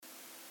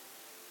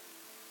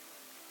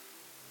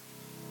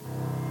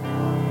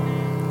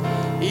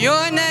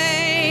Your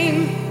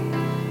name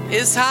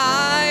is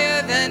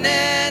higher than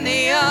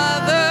any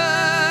other.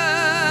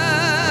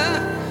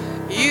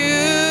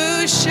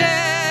 You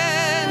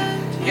shed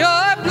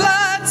your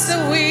blood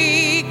so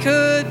we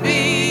could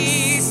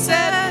be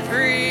set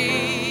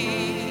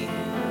free.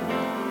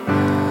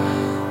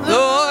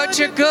 Lord,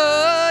 your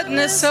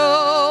goodness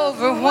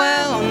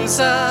overwhelms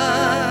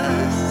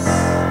us.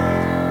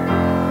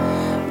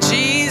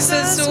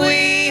 Jesus,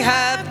 we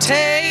have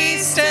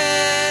tasted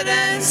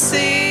and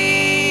seen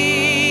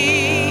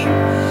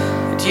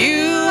that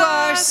you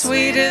are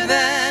sweeter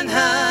than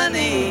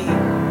honey,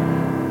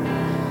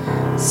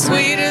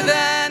 sweeter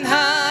than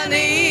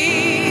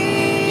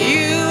honey.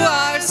 You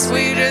are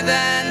sweeter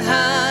than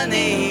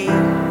honey,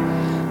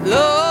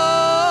 Lord.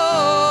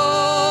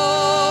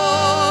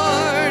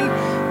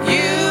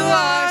 You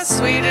are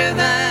sweeter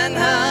than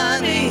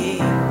honey,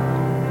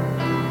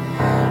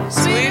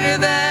 sweeter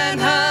than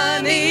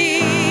honey.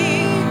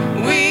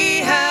 We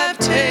have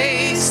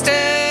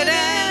tasted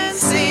and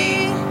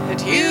seen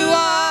that you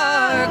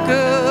are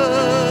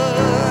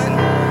good.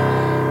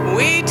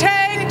 We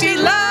take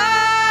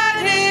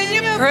delight in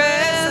your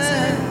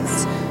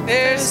presence.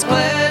 There's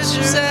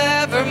pleasures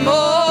evermore.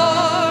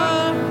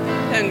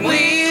 And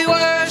we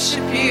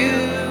worship you,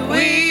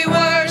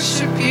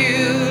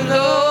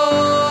 Lord.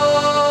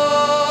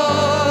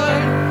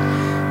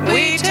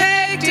 We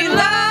take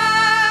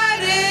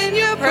delight in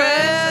your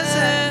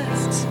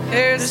presence.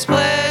 There's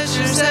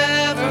pleasures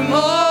evermore.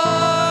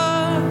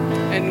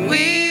 And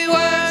we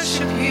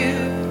worship you,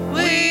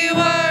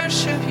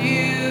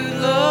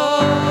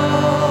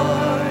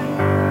 Lord.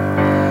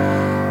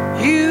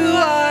 You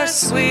are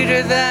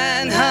sweeter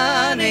than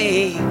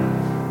honey,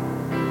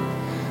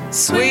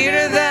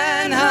 sweeter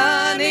than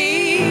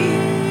honey.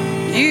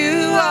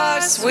 You are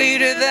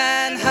sweeter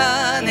than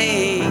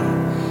honey,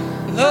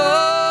 Lord.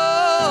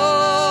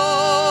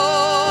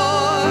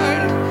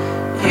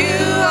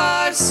 You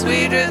are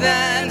sweeter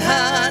than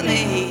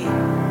honey,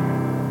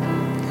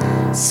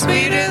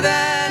 sweeter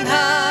than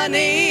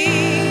honey.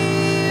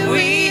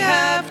 We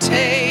have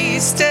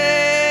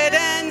tasted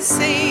and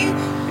seen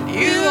that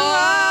you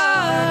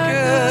are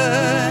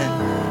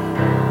good.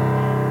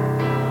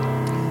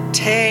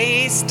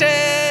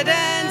 Tasted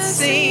and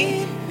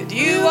seen that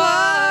you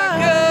are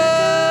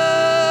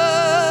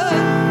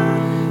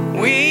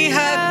good. We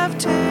have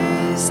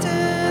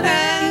tasted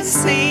and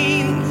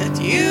seen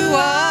that you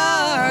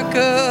are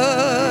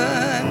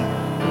good.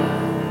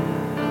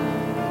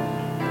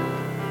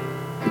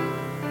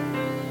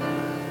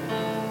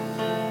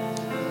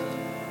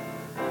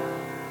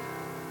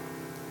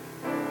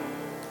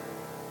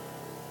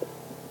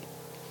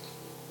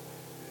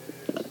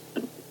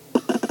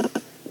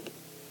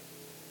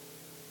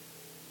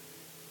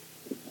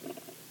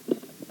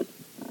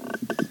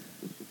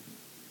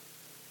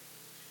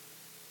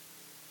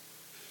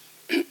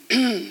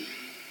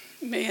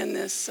 Me and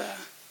this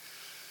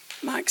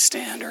mic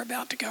stand are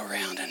about to go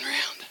round and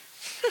round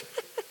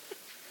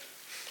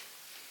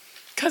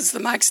because the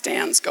mic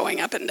stand's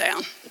going up and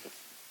down.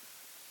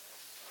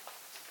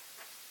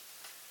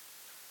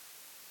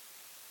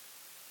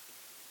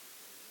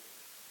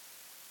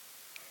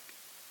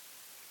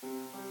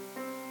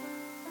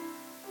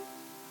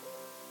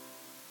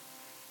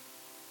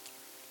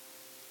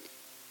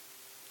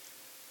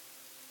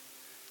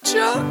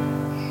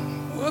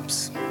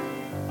 Whoops.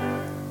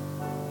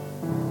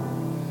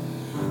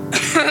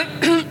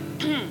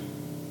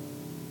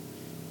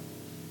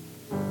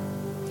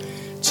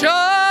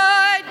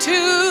 Joy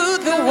to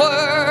the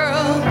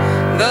world,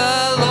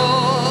 the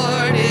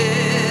Lord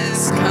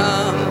is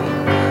come.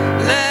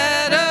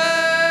 Let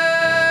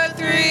earth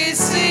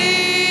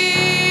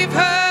receive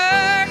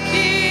her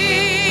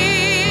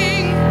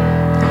King.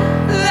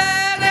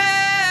 Let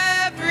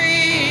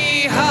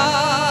every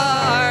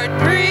heart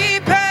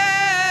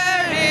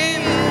prepare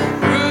him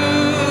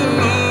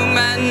room,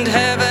 and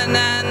heaven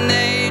and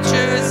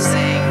nature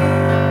sing,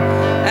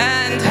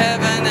 and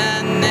heaven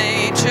and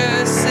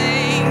nature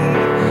sing.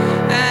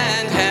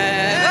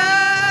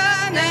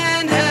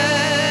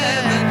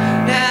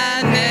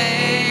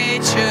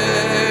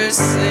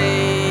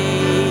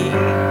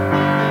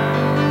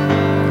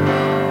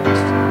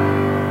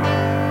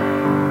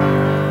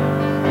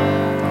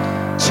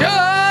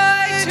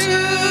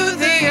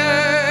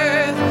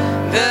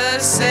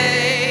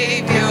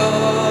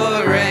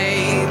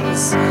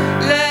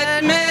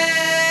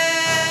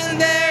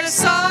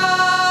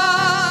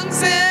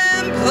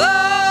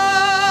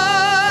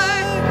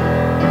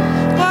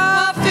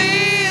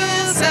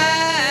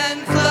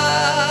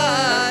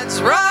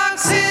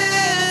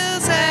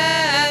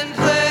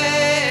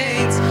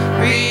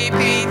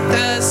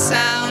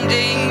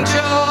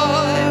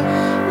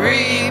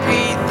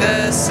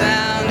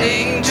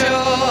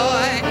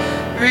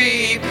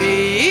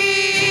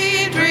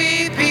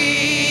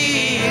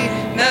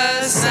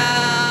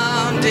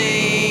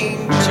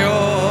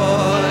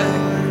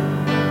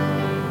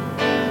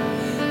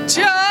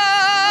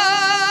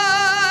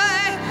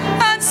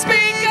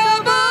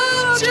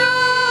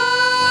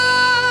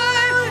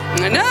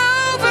 An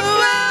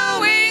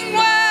overflowing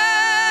well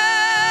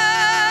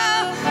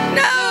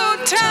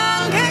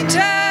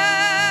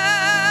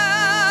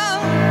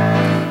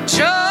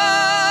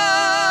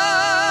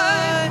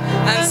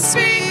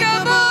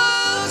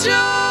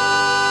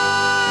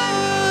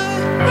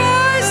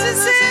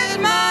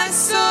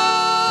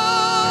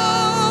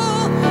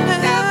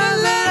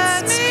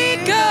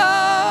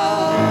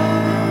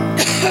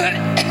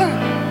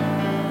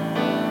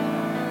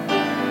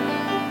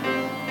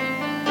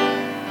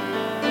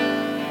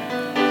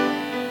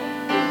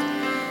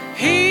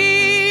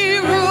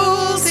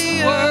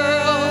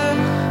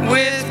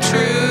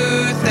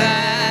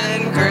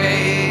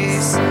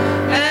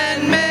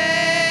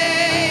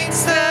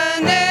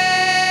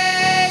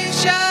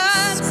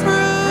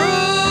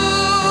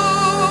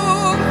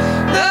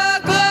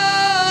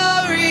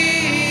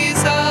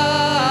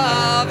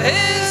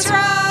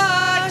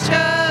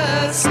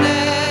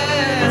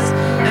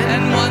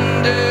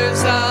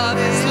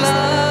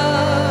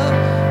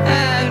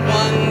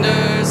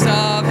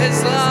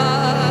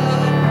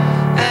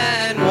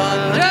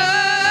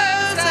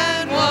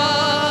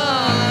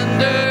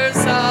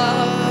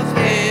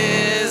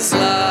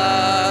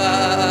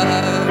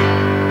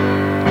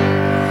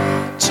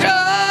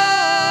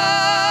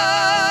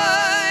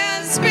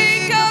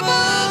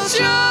unspeakable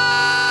joy,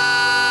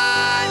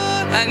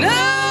 an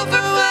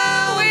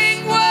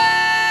overflowing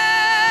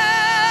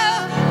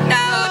well,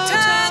 no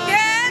tongue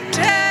can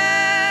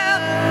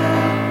tell.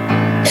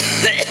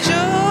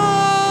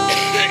 Joy,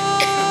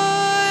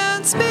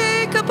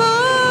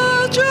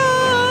 unspeakable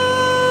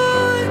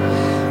joy,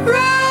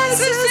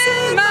 Rises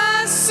in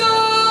my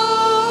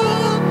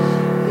soul,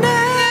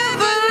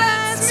 never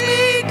lets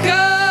me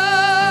go.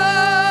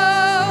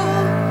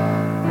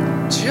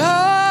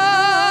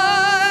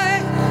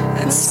 Joy,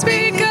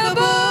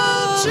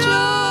 unspeakable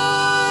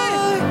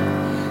joy,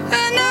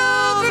 an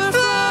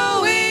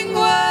overflowing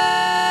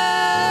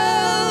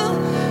well,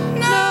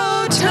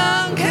 no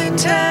tongue can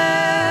tell.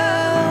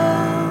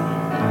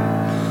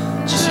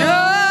 Joy,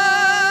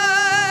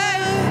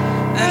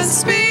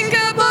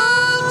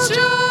 unspeakable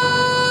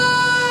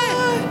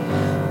joy,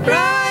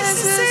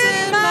 rises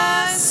in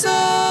my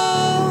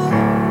soul,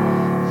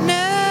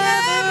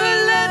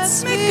 never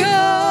lets me go.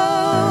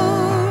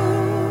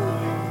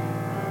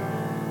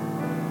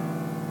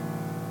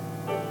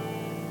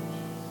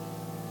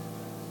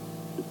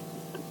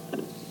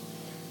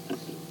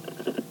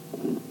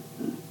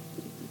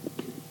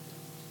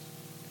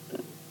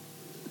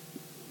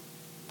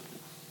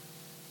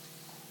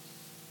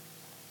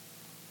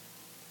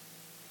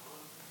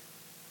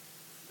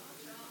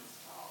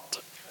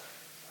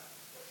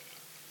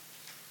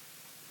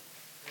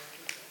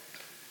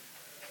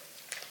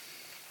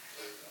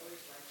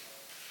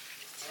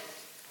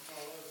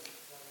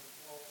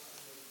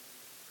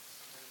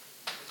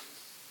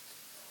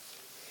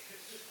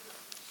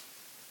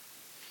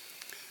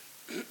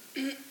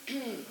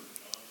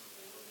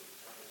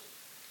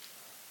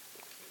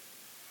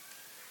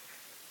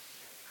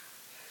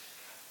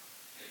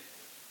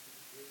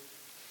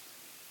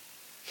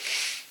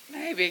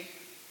 Maybe.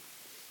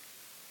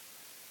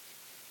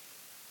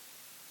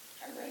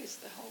 I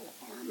raised the whole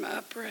arm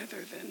up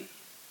rather than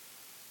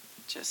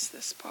just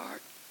this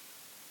part.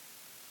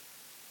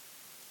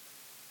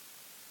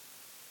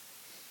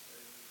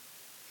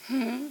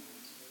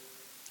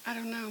 I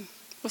don't know.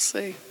 We'll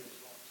see.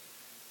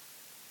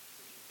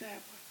 That one.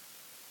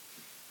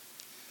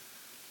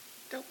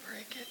 Don't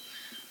break it.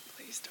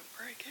 Please don't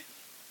break it.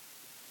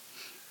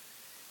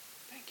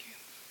 Thank you.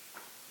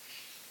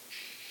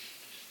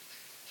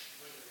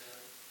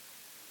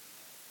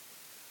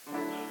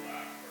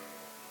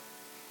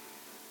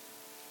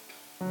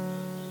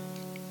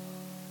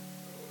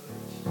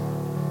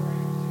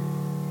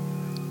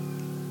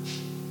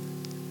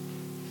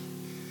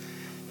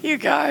 You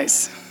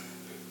guys,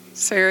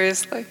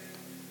 seriously?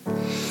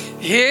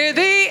 Hear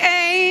the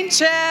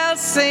angels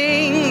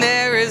sing,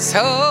 there is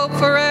hope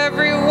for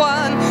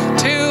everyone.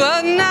 To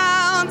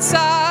announce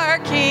our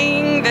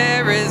King,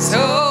 there is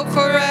hope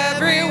for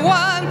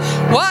everyone.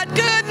 What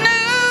good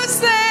news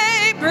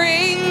they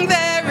bring,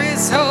 there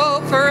is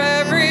hope for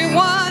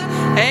everyone.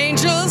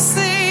 Angels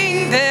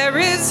sing, there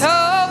is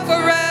hope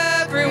for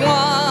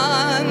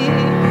everyone.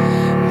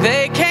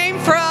 They came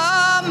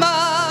from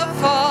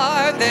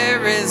afar,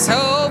 there is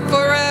hope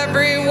for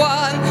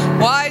everyone.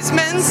 Wise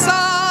men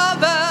saw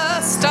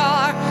the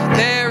star,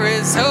 there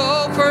is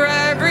hope for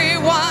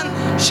everyone.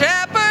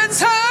 Shepherds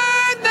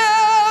heard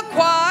the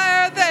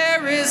choir,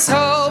 there is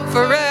hope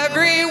for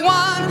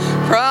everyone.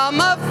 From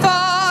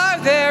afar,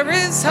 there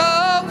is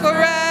hope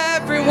for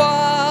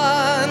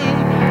everyone.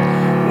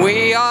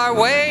 We are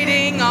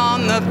waiting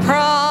on the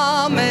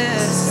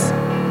promise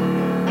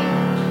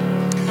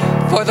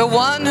for the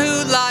one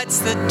who lights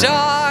the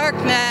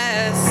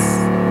darkness,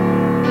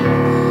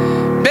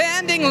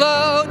 bending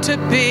low to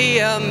be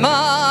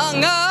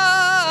among us.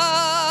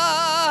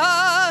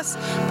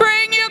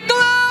 Bring your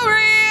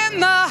glory in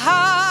the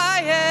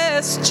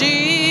highest,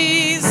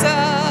 Jesus.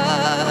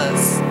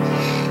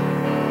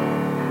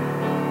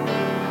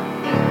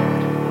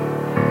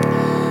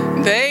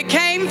 They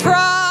came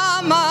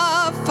from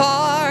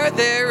afar,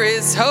 there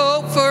is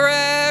hope for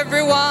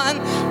everyone.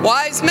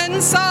 Wise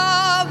men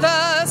saw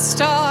the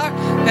star,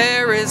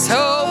 there is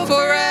hope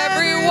for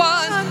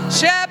everyone.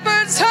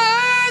 Shepherds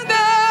heard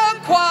the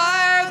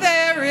choir,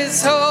 there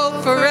is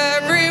hope for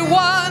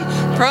everyone.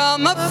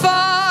 From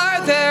afar,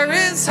 there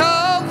is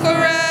hope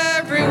for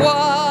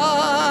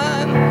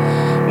everyone.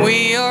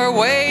 We are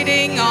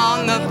waiting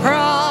on the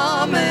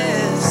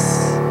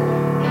promise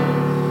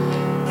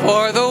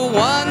for the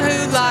one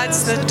who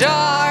lights the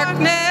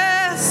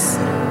darkness,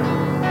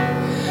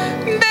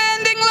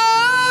 bending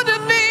low to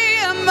be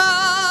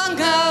among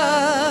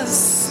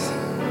us.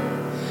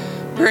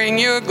 Bring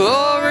your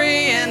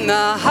glory in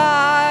the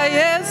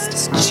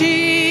highest,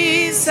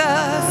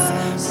 Jesus.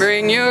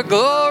 Bring your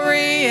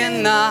glory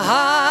in the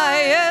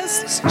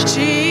highest,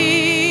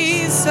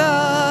 Jesus.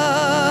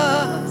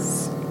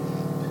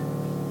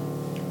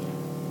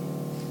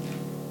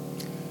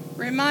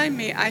 Remind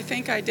me, I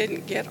think I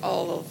didn't get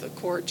all of the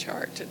chord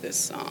chart to this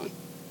song.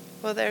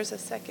 Well, there's a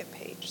second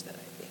page that I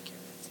think you're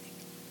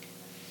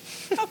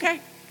missing. Okay.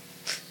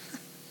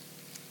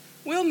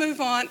 We'll move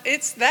on.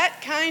 It's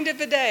that kind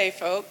of a day,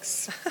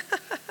 folks.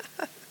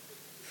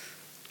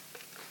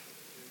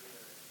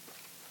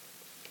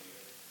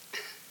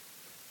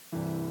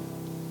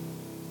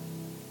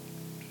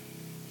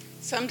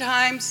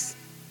 Sometimes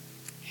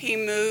he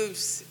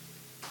moves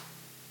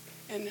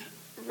in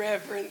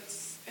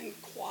reverence and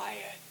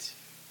quiet.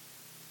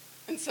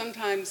 And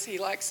sometimes he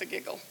likes a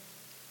giggle.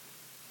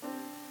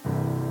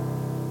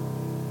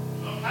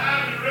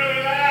 Sometimes it's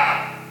really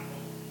loud.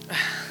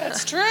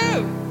 That's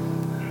true.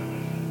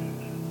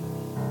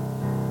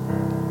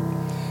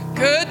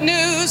 Good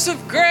news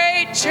of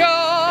great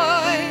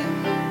joy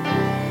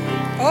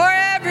for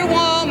every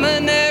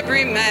woman,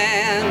 every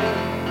man.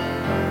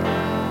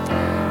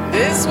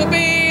 This will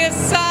be a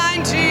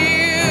sign to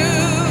you,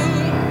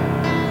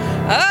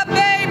 a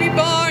baby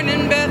born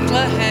in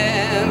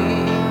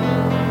Bethlehem.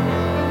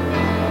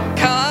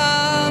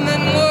 Come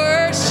and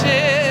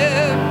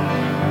worship,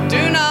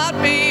 do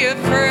not be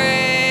afraid.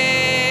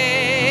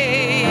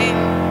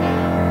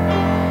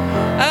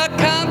 A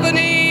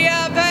company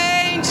of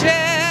angels,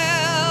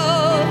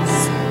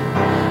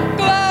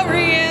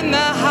 glory in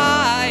the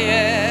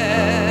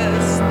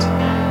highest,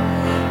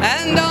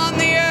 and on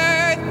the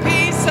earth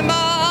peace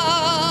among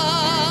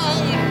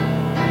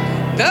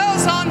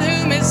those on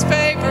whom his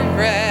favor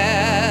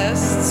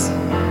rests.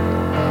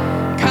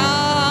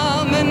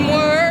 Come and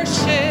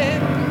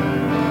worship,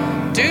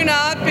 do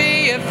not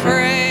be afraid.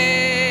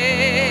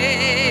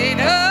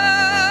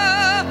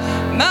 Oh,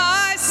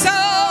 my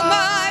soul,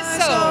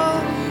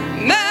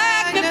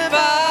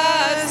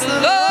 magnifies the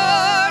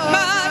Lord.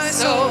 My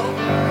soul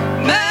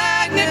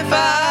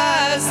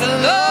magnifies the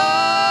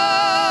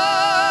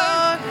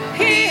Lord.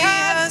 He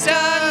has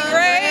done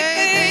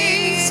great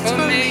things for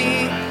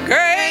me,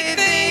 great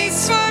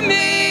things for me.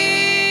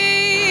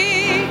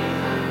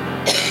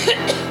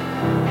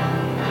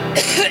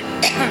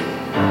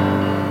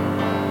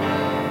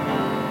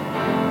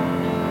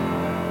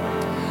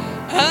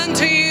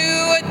 Unto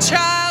you a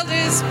child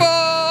is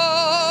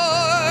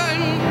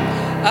born,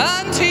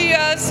 unto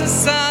us a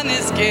son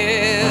is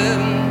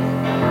given.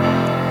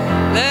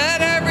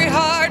 Let every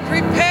heart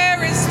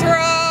prepare his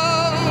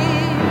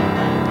throne,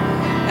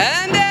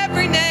 and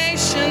every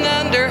nation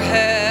under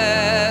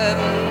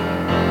heaven.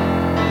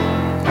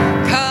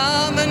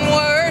 Come and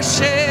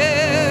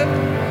worship,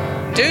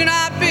 do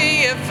not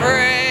be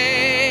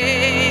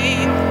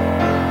afraid.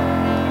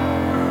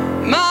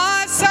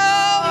 My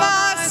soul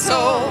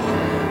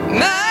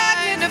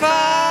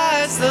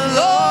magnifies the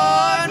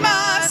Lord.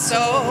 My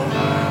soul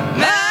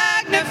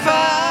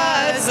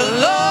magnifies the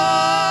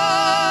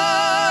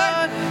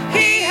Lord.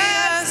 He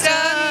has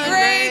done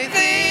great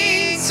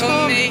things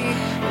for me,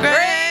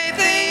 great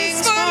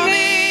things for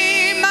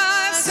me.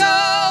 My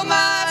soul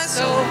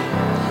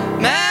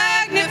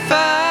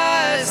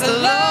magnifies the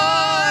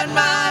Lord.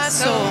 My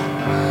soul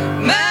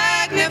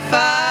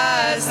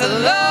magnifies the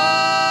Lord.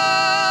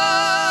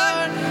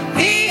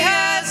 He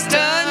has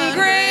done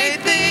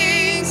great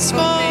things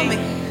for me,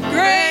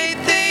 great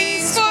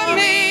things for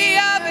me.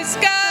 Of his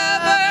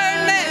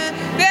government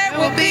there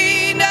will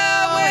be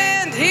no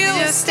end. He'll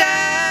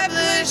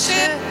establish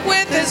it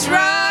with his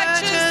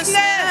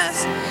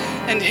righteousness,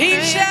 and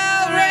he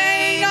shall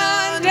reign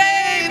on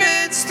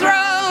David's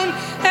throne,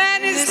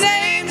 and his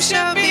name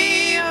shall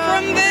be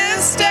from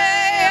this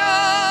day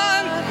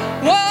on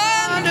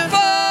Wonderful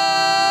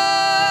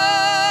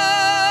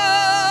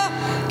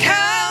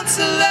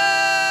Counselor,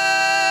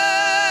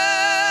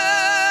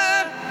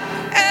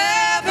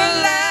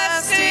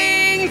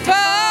 Everlasting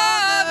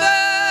Father,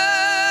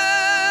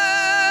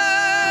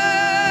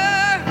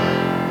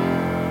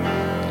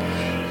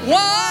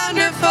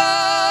 Wonderful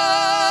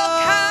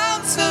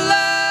Counselor.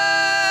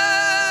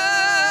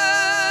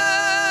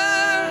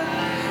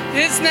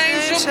 His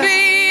name shall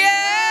be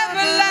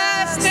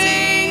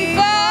Everlasting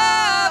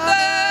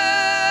Father,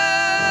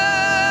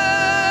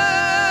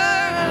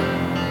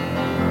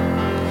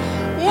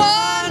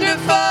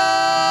 Wonderful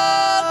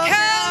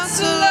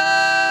Counselor,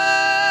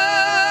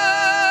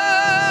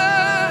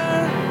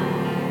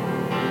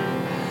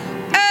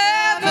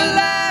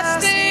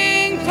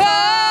 Everlasting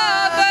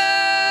Father,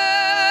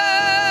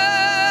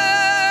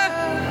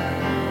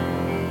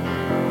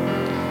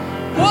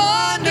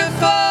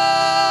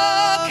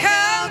 Wonderful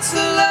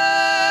Counselor.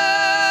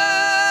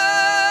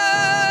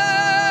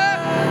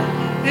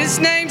 His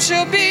name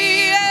shall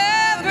be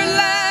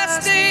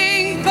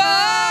Everlasting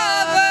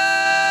Father.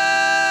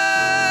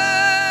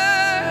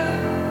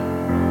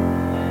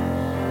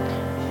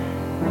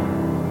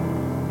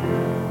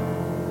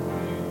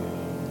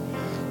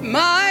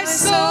 My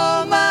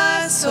soul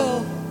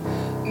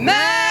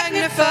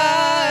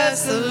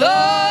magnifies the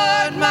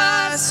Lord.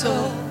 My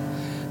soul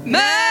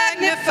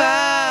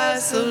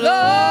magnifies the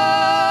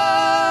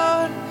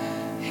Lord.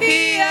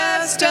 He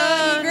has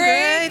done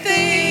great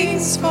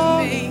things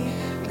for me,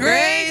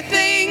 great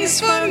things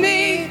for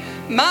me.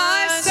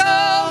 My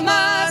soul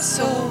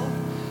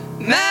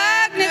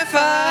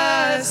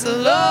magnifies the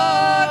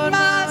Lord.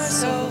 My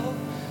soul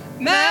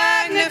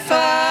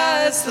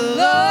magnifies the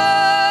Lord.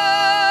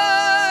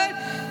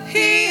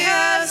 He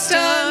has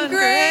done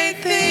great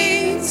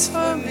things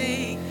for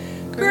me,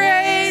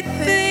 great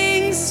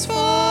things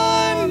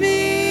for me.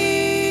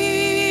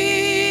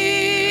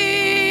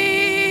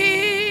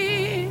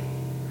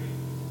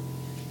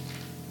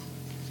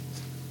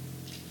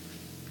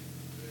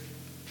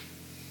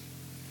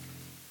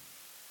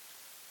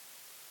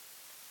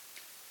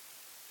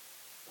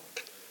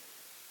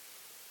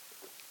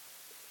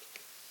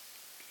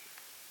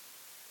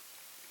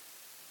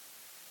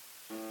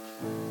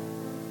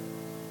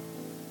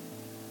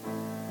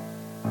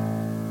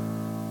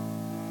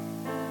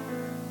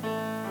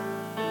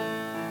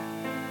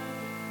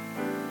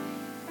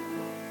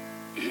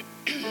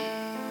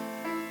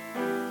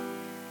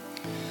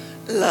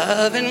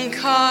 Love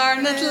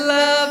incarnate,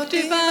 love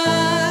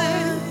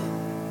divine.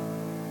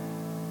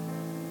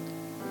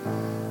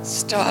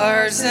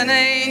 Stars and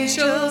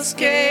angels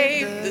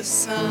gave the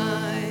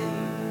sign.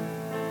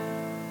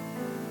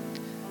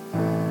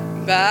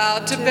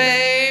 Bowed to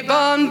babe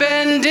on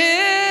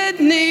bended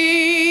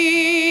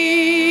knee,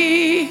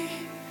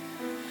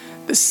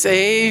 the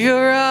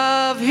Savior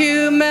of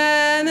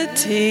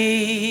humanity.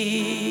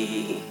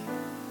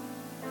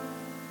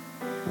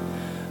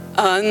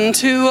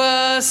 Unto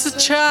us a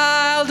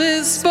child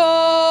is born,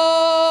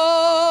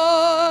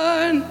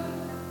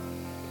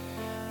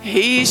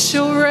 he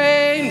shall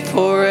reign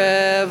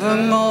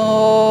forevermore.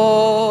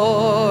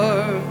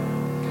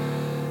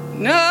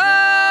 Noel,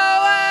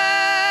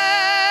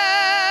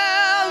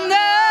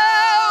 Noel,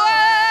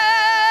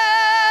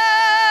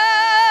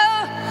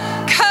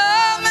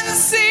 come and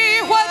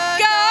see what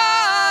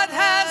God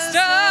has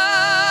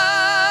done.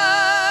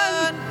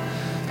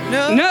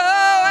 Noel,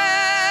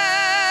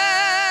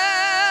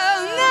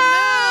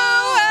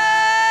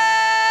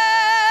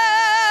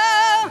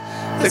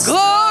 the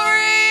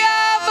glory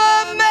of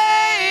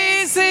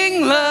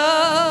amazing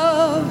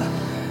love,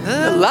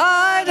 the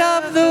light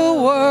of the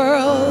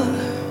world,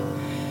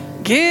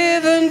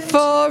 given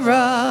for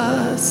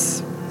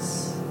us.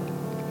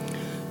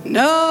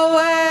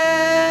 Noel,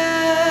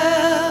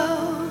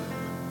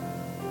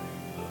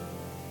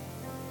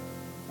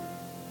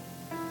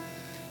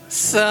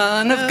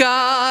 Son of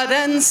God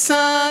and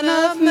Son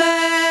of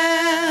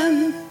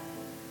Man,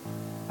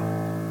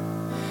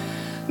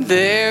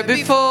 there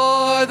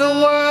before the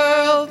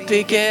world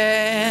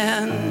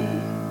began,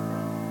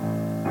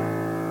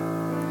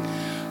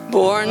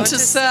 born to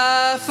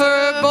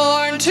suffer,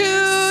 born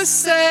to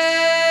save,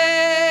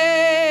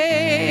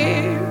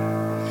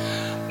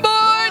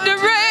 born to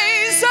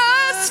raise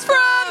us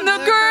from the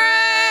grave.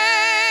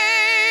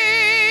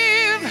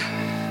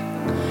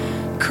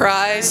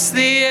 Christ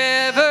the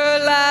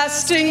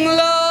everlasting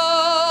Lord,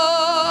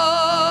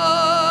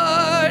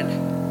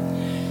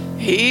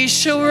 he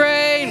shall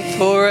reign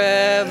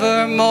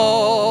forevermore.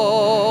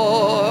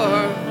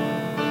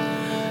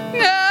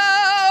 Noel,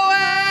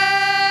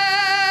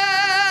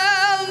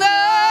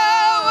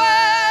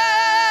 Noel,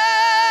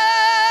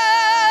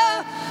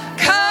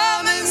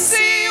 come and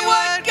see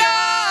what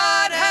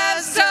God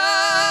has done.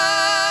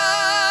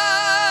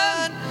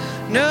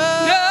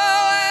 Noel,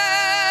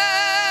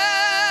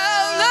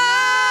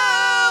 Noel,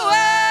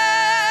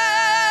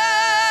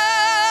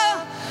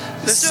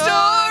 the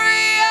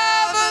story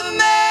of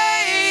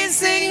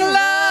amazing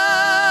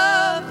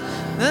love,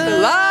 the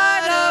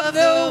light of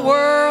the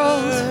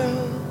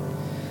world,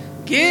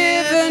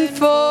 given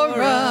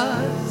for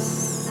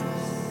us.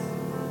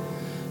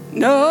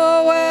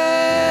 Noel,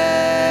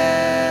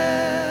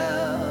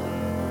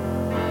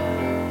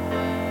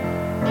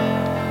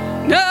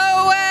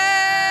 Noel,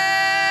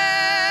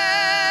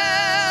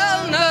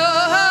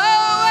 Noel,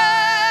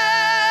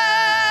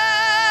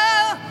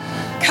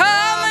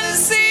 come and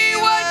see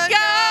what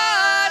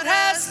God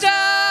has done.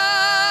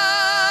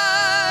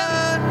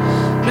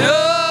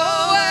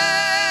 Noel,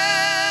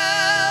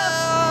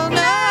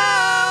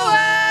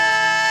 Noel,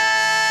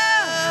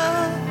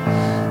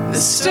 the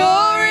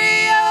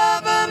story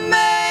of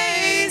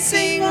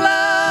amazing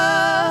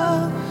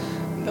love,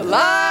 the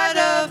light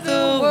of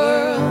the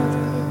world,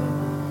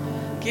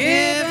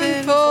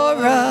 given for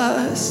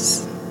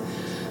us.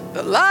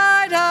 The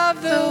light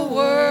of the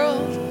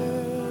world,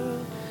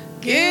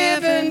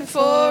 given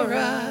for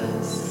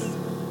us.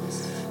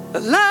 The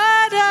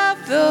light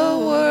of the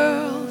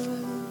world,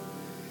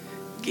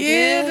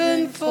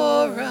 given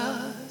for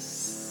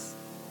us.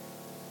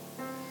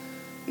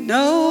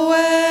 Noel.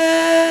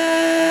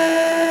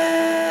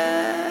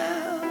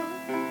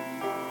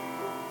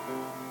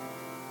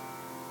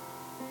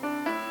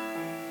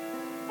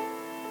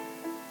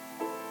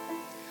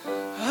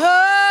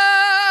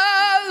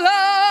 Oh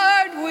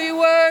Lord, we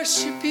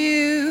worship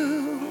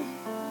you.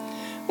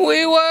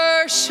 We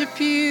worship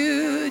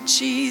you,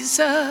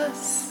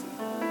 Jesus.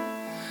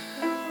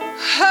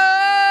 Oh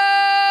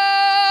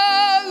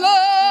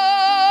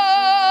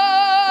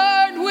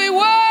Lord, we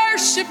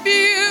worship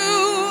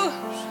you.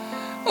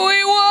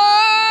 We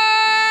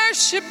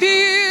worship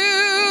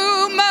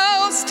you,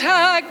 Most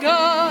High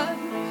God.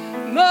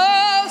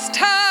 Most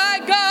High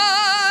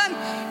God,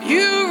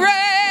 you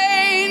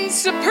reign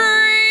supreme.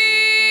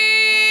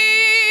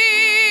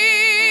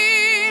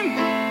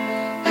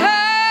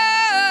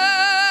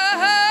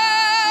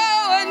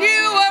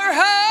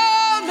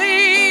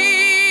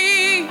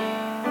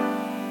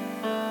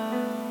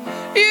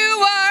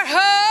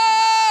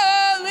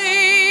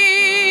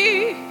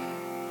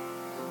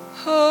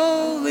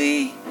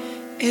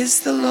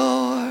 Is the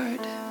Lord.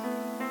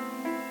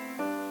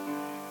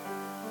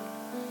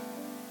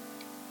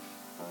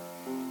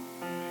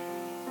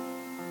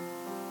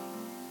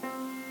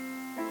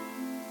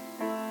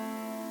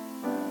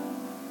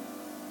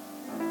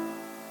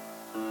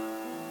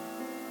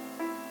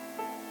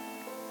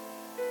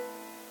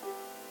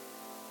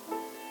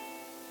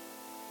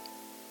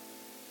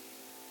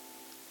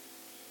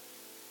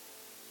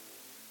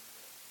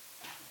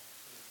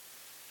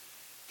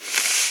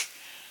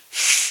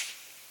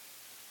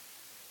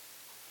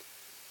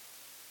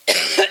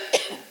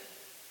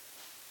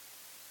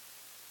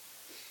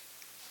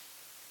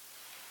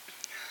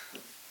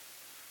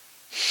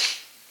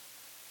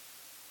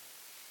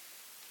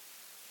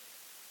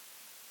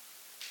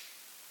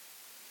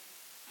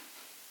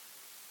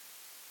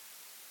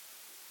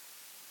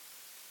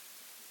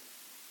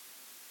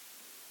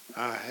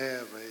 I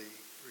have a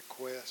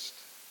request.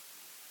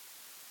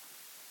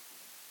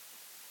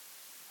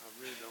 I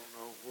really don't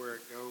know where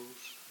it goes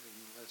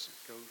unless it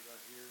goes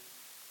right here.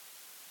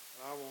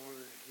 But I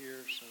wanted to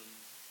hear some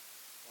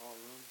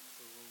ballroom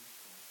for room.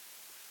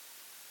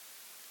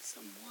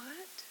 Some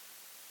what?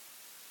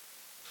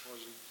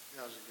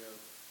 How's it go?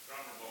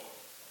 Drummer boy,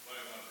 I'm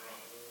playing my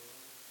drum.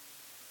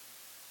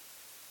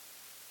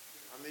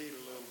 I need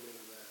a little bit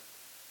of that.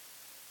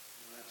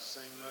 I don't have to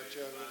sing much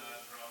of it.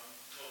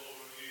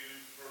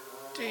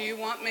 Do you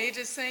want me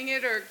to sing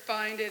it or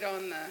find it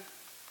on the?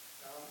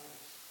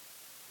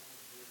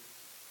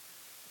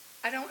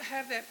 I don't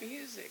have that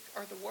music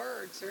or the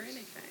words or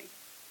anything.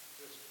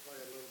 Just play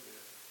a little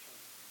bit.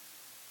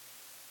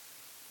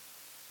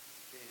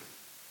 You can.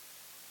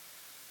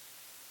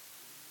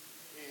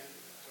 You can,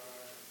 it's all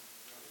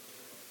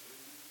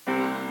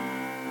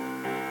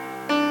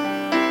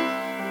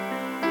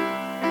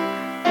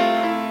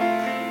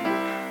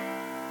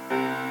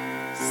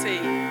right.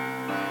 See.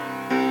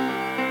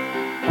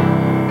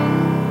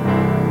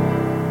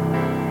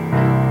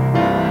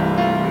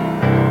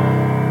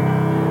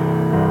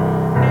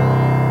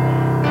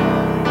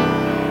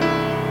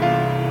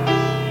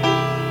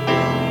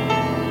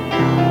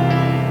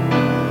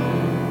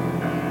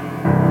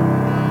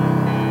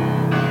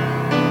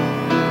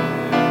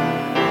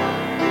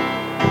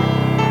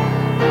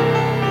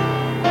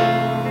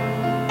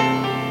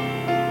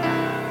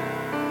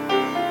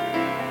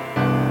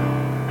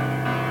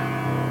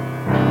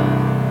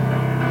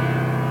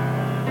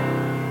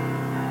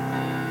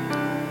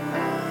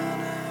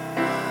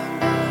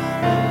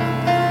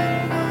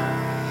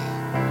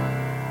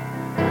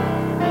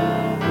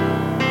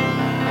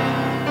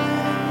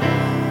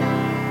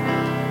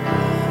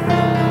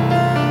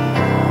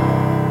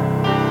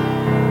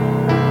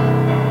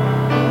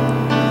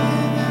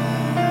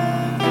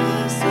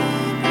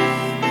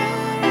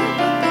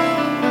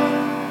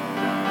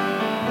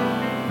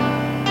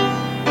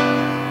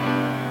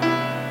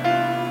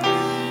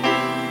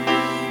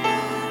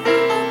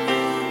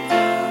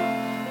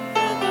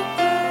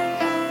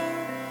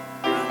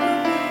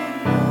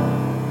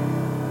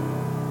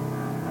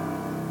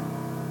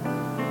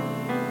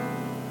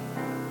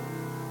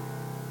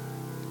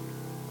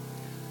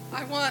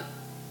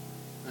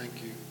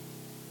 Thank you.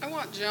 I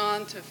want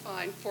John to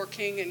find For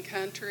King and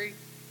Country,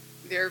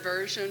 their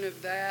version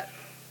of that,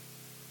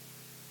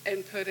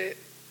 and put it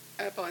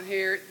up on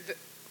here.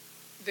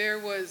 There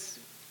was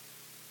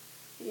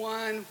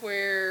one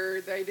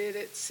where they did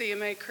it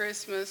CMA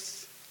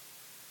Christmas.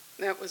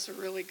 That was a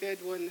really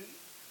good one.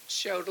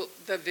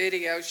 The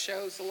video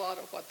shows a lot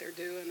of what they're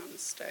doing on the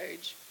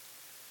stage.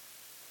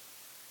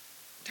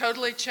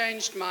 Totally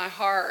changed my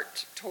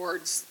heart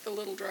towards the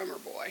Little Drummer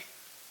Boy.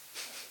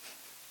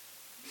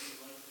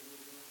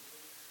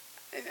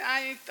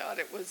 I thought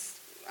it was,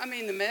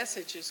 the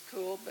message is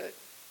cool, but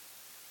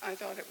I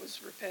thought it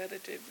was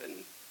repetitive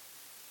and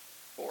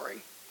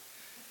boring.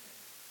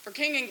 For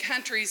King and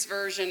Country's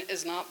version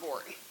is not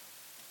boring.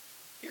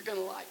 You're going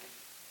to like it.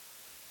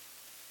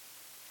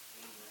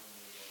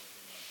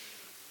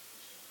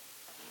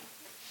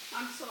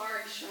 I'm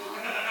sorry, Sean.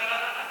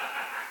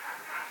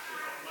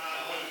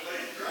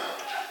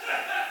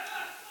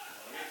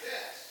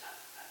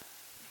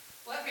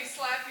 Let me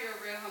slap you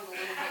around a little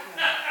bit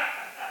more.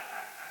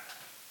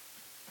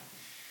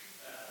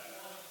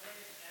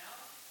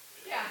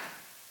 Yeah.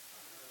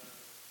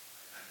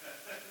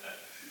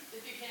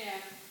 If you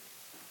can.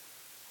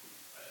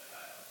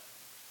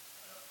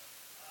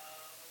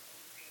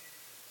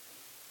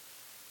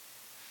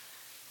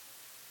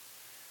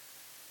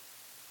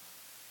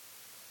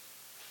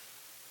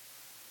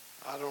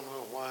 I don't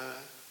know why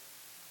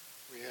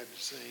we had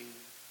to sing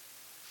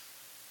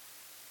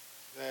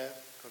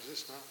that, because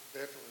it's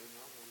definitely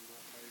not one of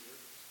my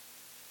favorites.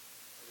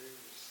 But it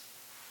was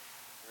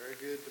very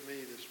good to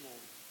me this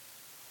morning.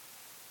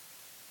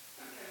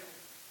 Okay.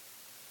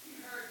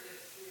 You heard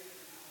this the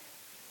other night.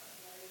 I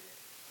played it.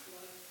 It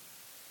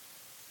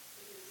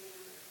was in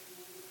there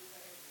from one of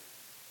my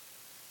favorites.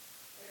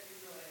 But you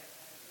really have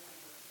to have it on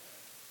your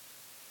plate.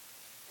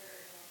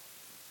 Very well.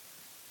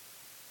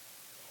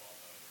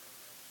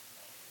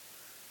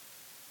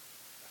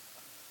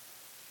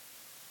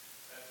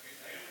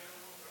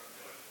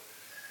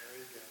 There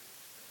you go.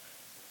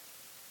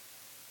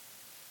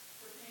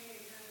 For King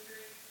and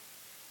Country.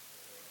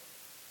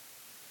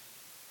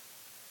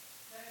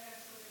 That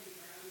has so many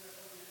drums up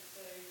on that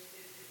stage.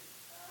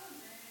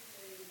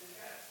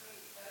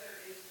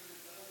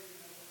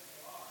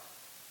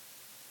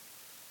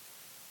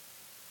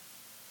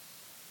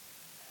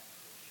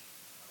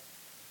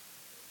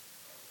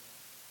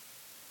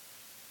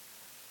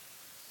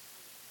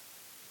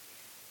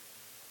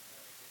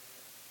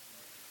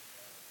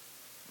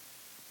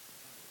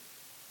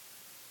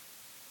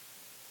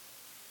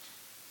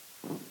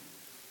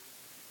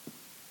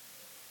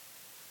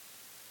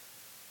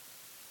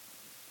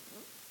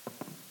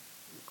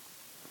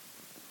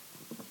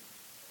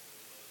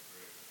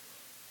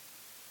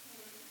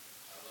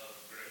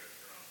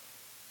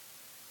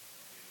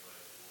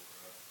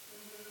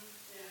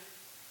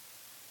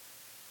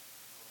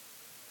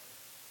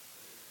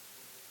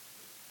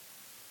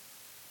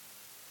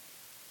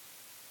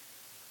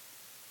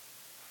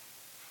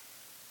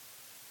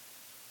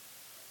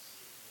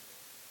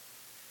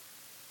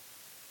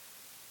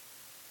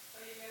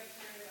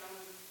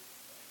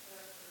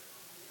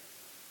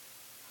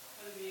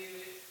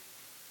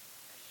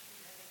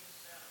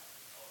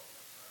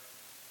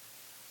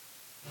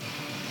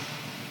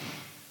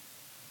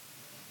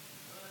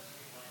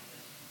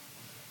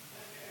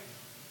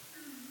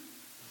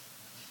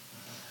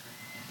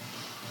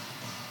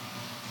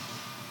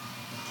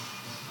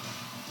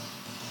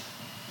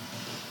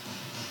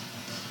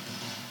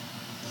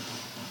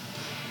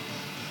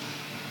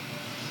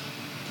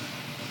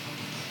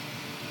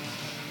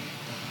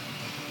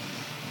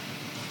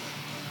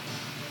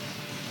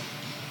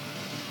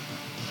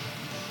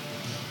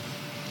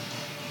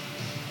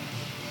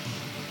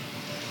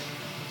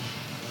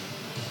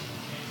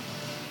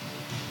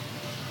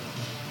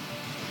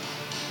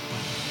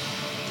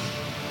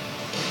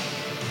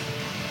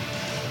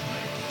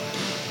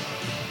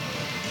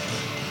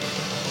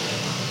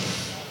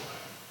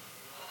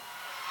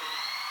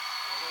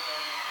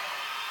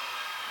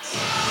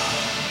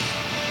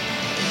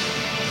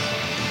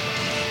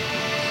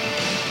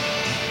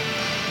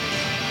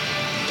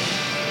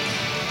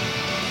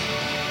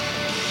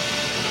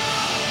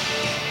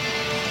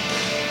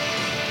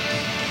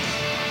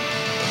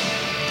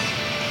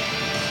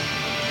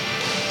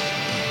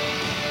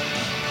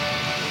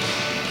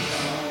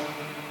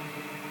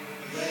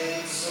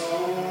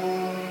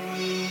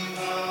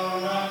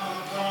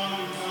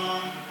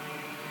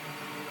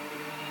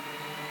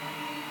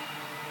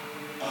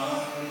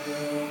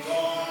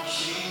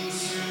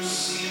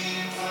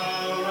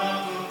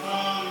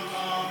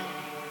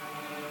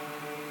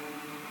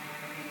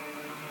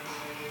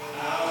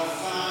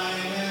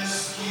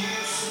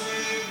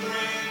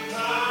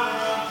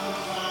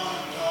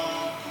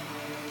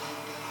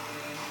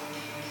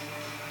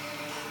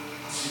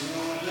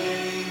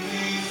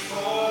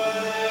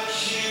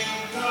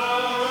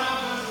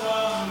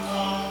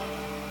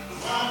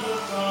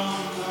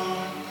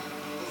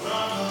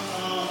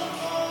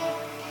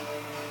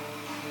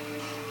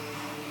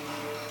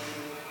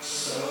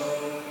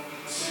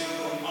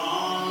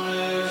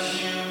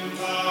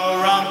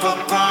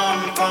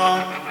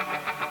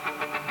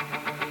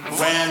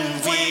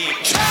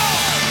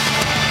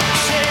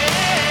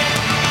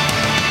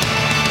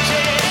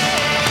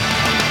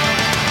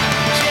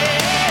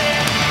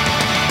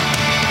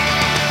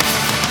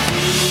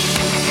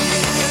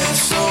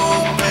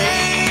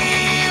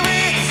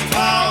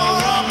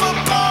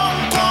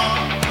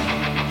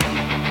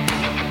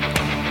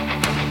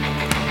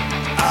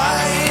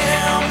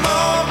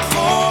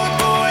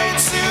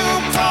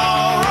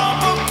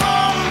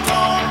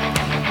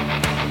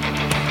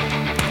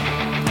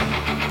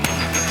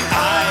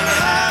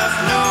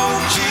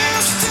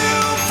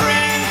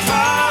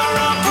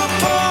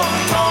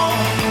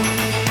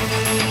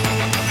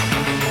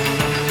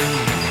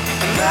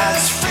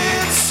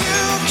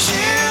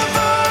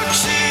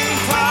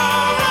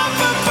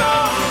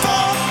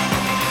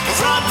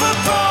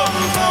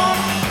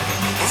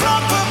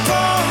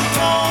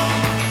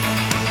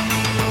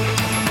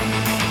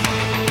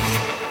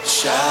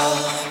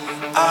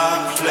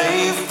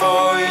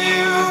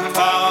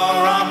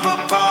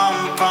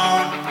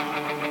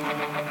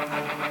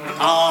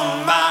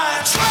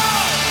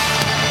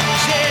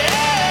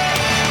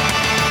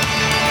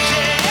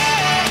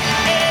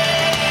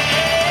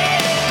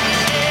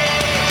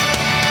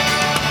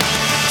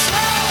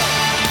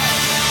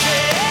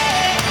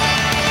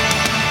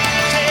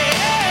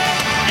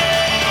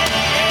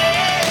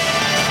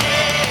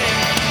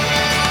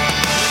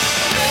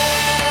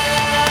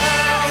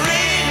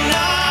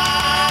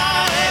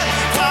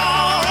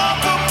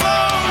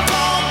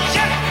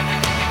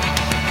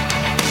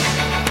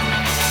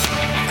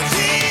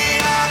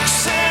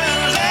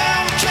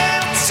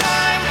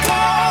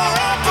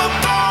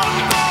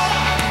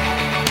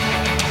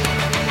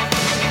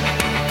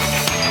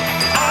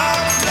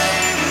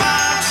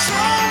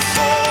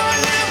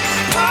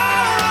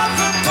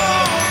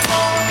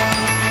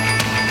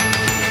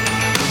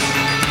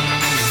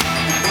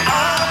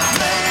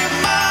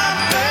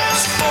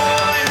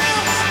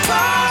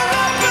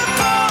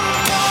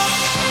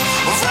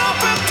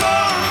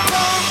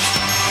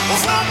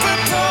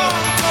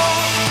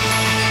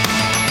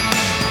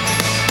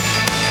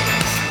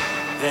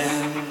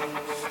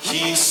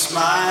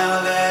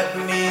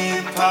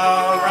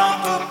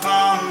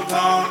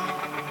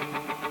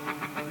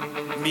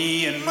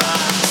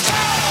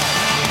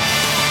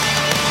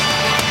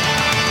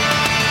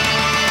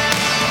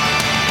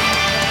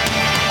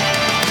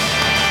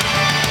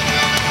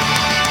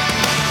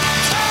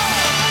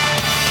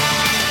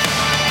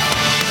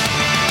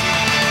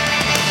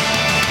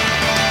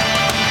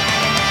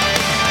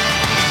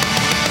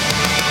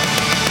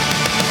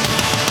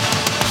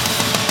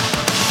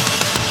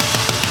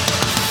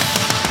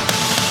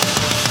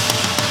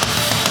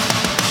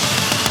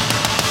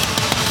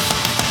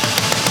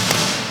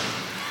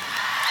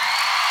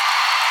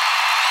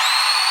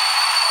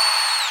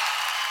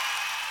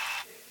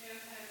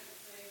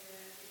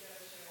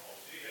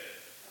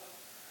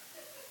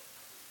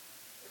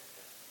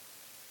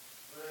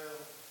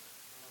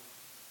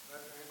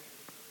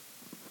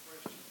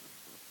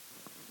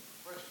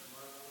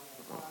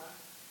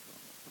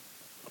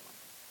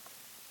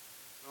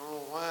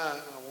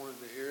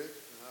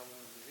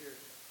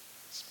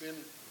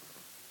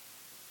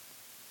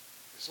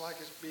 It's like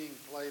it's being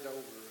played over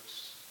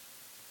us.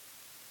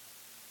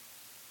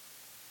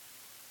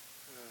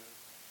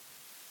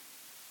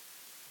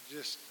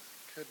 Just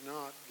could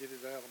not get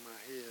it out of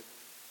my head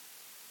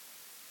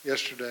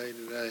yesterday,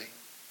 today.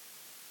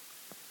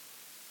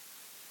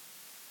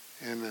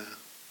 And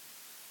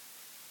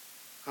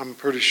I'm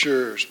pretty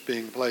sure it's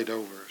being played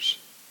over us.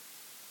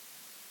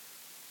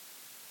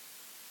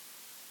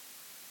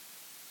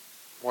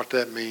 What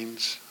that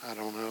means, I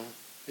don't know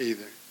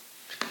either.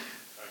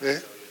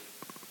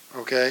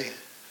 Okay.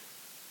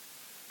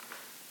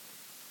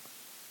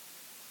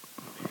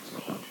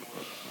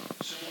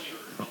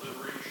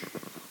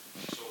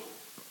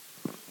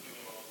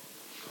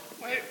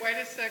 Wait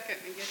a second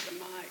and get the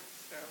mic,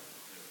 so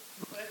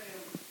let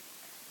him.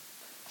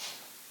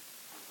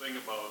 The thing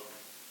about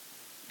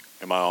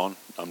Am I on?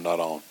 I'm not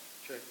on.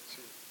 Check and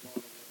see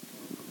if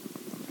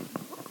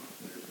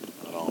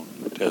Not on.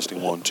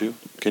 Testing 1, 2.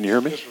 Can you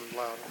hear me? this one's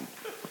louder.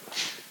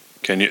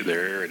 Can you?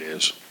 There it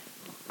is.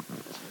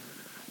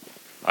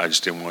 I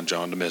just didn't want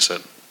John to miss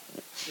it.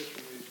 This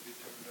one needs to be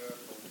turned up.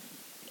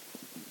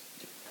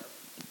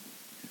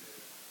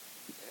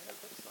 Yeah, it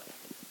looks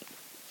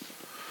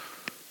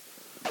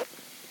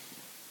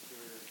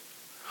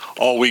like.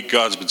 All week,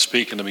 God's been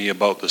speaking to me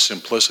about the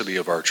simplicity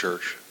of our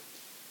church.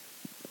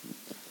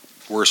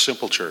 We're a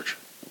simple church.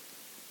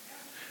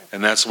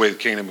 And that's the way the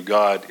kingdom of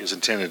God is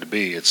intended to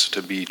be. It's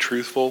to be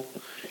truthful,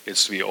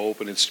 it's to be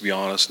open, it's to be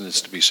honest, and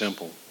it's to be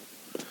simple.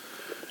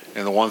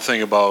 And the one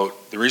thing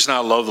about, the reason I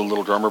love the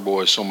Little Drummer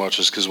Boys so much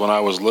is because when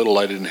I was little,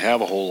 I didn't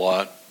have a whole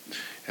lot.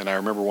 And I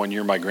remember one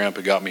year my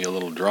grandpa got me a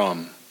little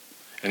drum.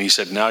 And he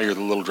said, now you're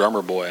the Little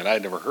Drummer Boy. And I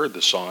had never heard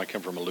the song. I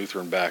came from a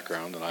Lutheran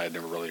background, and I had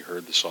never really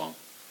heard the song.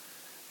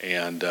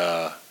 And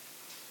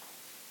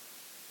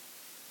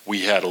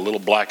we had a little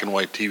black and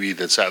white TV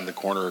that sat in the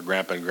corner of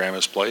Grandpa and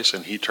Grandma's place,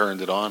 and he turned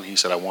it on. He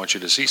said, I want you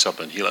to see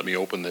something. He let me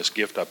open this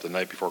gift up the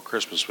night before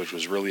Christmas, which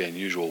was really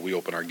unusual. We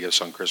open our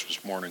gifts on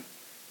Christmas morning.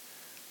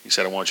 He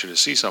said, I want you to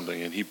see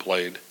something. And he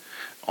played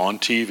on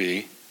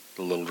TV,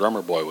 the Little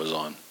Drummer Boy was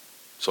on.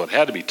 So it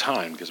had to be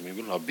timed, because we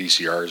don't have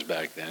VCRs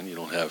back then. You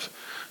don't have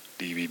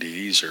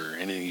DVDs or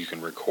anything you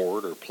can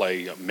record or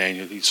play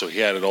manually. So he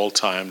had it all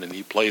timed, and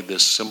he played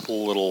this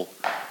simple little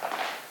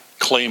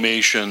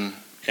claymation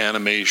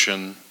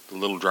animation, The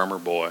Little Drummer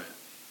Boy.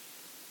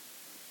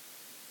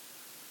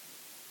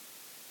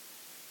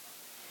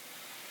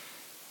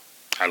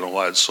 I don't know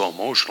why it's so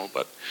emotional,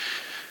 but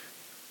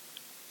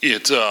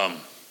it, to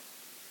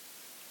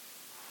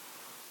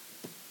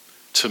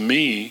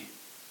me,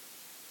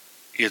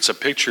 it's a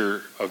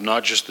picture of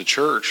not just the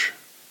church,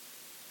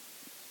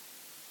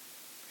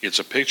 it's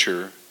a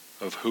picture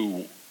of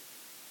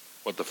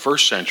what the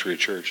first century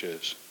church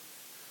is.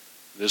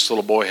 This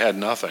little boy had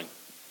nothing,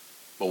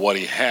 but what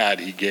he had,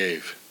 he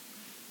gave.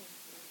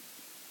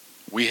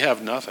 We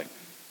have nothing,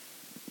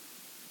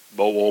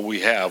 but what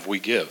we have, we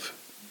give.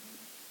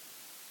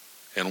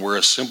 And we're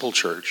a simple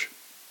church.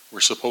 We're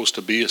supposed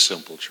to be a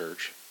simple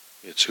church.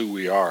 It's who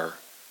we are.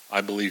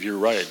 I believe you're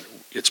right.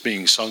 It's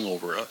being sung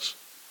over us.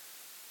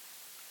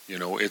 You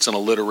know, it's an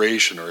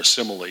alliteration or a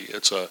simile.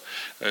 It's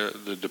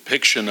the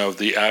depiction of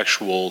the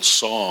actual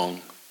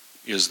song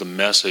is the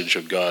message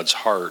of God's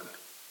heart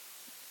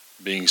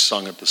being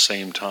sung at the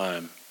same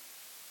time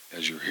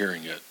as you're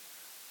hearing it.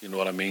 You know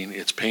what I mean?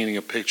 It's painting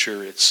a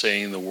picture, it's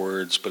saying the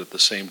words, but at the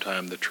same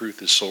time the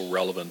truth is so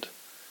relevant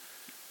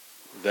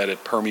that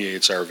it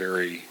permeates our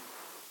very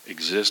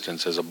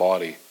existence as a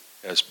body,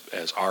 as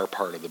our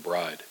part of the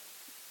bride.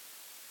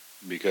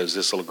 Because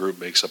this little group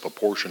makes up a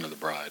portion of the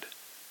bride.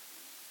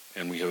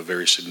 And we have a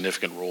very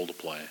significant role to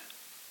play.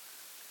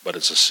 But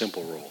it's a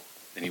simple role,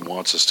 and he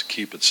wants us to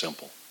keep it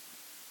simple.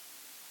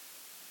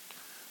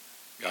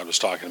 God was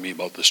talking to me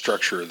about the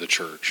structure of the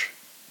church.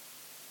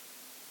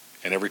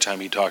 And every time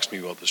he talks to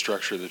me about the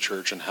structure of the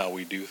church and how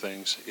we do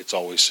things, it's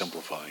always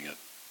simplifying it.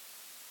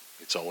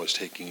 It's always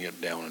taking it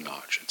down a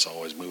notch. It's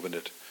always moving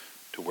it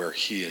to where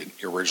he had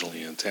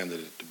originally intended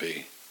it to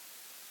be.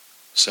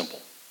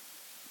 Simple.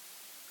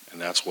 And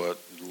that's what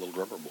the Little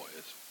Drummer Boy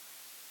is.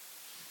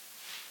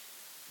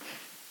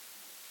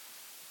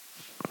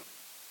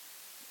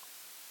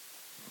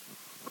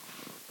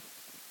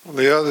 Well,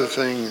 the other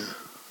thing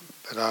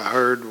that I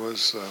heard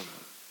was,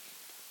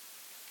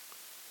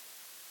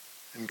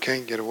 and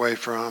can't get away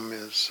from,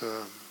 is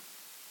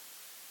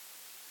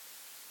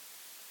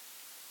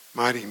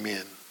mighty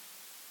men.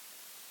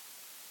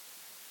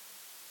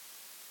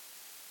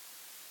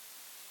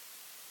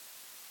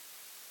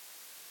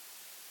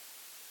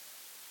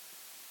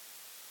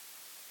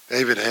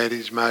 David had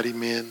his mighty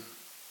men.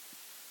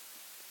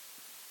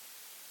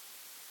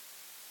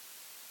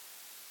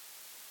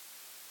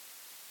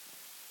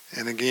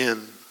 And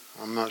again,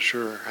 I'm not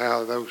sure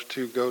how those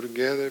two go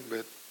together,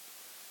 but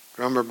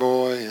drummer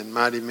boy and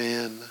mighty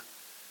men,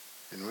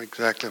 and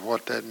exactly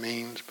what that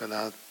means, but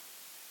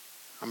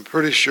I'm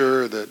pretty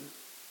sure that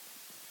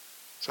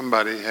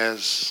somebody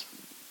has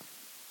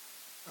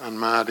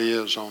some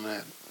ideas on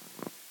that.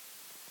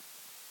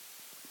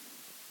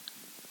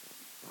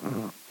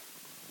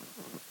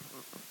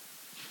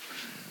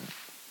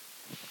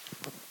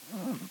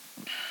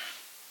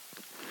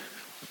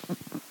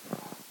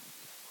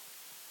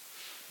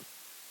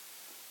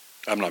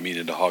 I'm not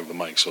meaning to hog the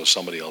mic, so if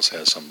somebody else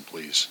has something,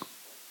 please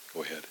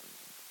go ahead.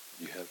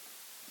 You have?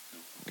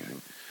 No? Okay.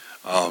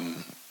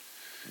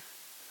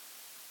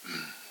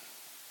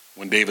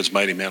 When David's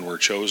mighty men were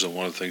chosen,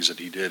 one of the things that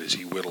he did is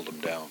he whittled them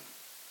down.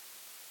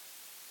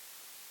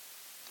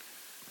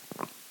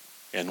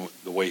 And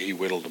the way he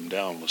whittled them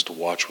down was to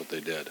watch what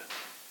they did.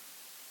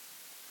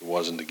 It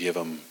wasn't to give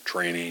them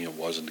training. It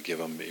wasn't to give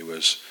them,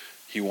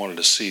 he wanted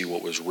to see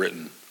what was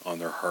written on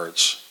their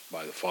hearts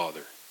by the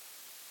Father.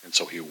 And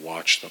so he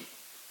watched them.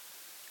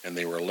 And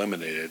they were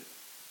eliminated,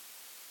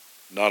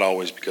 not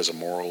always because of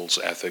morals,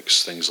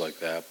 ethics, things like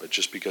that, but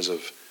just because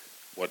of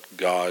what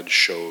God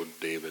showed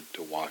David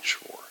to watch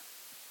for.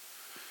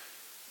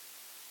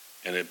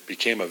 And it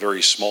became a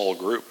very small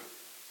group,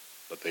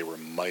 but they were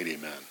mighty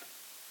men.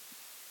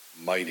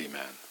 Mighty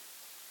men.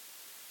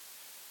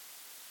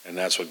 And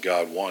that's what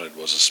God wanted,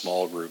 was a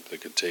small group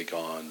that could take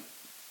on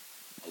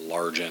a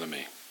large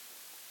enemy,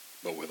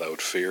 but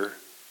without fear,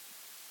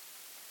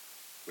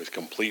 with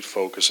complete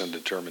focus and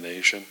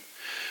determination.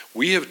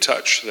 We have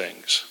touched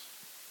things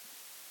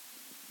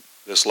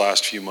this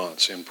last few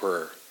months in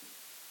prayer.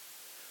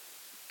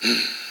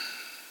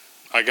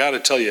 I got to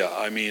tell you,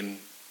 I mean,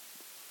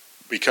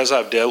 because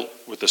I've dealt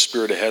with the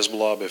spirit of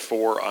Hezbollah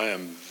before, I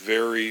am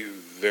very,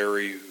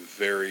 very,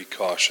 very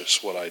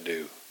cautious what I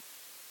do.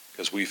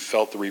 Because we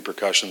felt the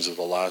repercussions of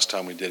the last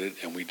time we did it,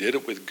 and we did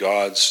it with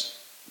God's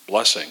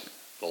blessing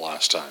the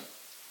last time.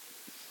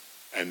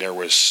 And there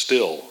was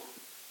still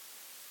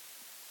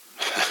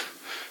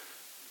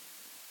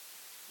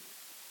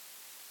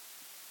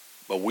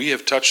but we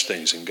have touched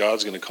things, and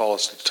God's going to call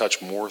us to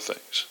touch more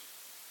things.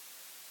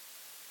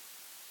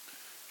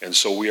 And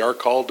so we are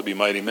called to be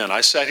mighty men.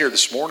 I sat here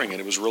this morning, and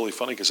it was really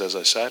funny, because as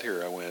I sat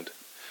here,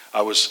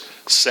 I was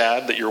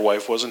sad that your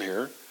wife wasn't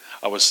here.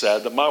 I was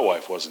sad that my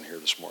wife wasn't here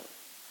this morning.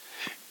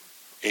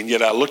 And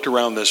yet I looked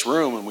around this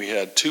room, and we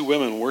had 2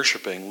 women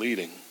worshiping,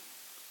 leading,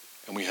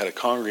 and we had a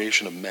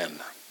congregation of men.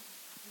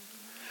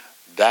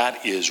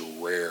 That is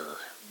rare.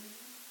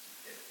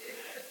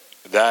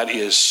 That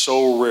is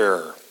so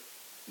rare.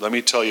 Let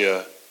me tell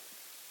you,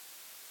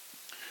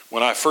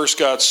 when I first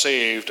got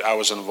saved, I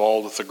was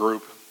involved with a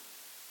group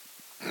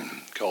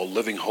called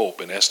Living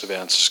Hope in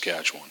Estevan,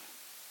 Saskatchewan.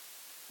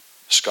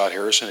 Scott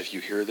Harrison, if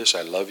you hear this,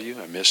 I love you.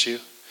 I miss you.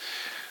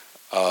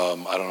 I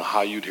don't know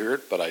how you'd hear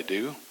it, but I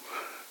do.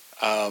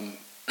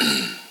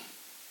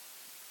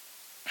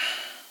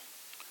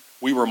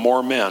 We were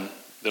more men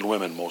than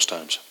women most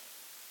times.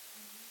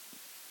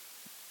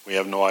 We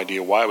have no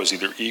idea why. It was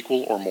either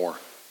equal or more.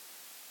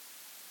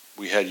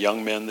 We had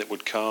young men that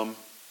would come,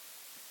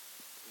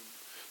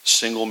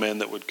 single men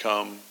that would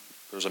come.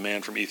 There was a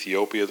man from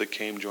Ethiopia that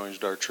came,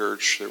 joined our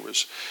church. There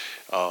was,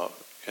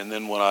 and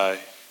then when I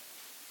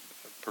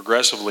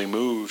progressively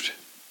moved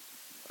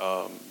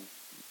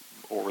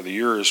over the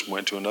years,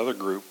 went to another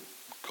group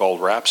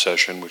called Rap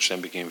Session, which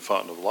then became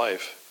Fountain of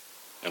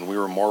Life, and we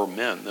were more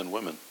men than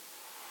women,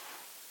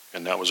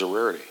 and that was a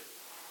rarity.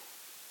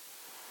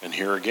 And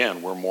here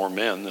again, we're more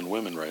men than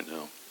women right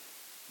now.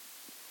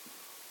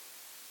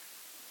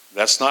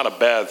 That's not a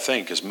bad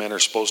thing, because men are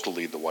supposed to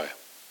lead the way.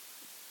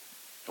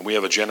 And we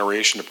have a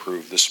generation to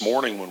prove. This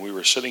morning when we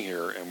were sitting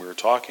here and we were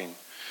talking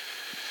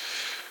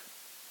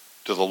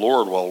to the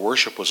Lord while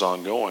worship was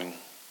ongoing,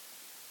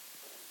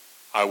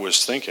 I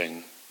was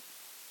thinking,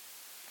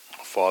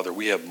 Father,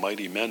 we have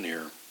mighty men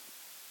here.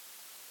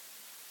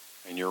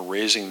 And you're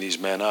raising these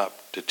men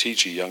up to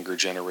teach a younger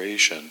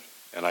generation.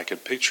 And I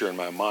could picture in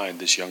my mind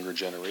this younger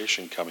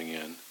generation coming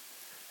in.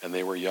 And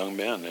they were young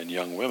men and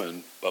young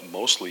women, but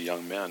mostly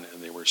young men.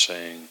 And they were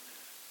saying,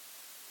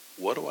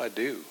 what do I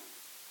do?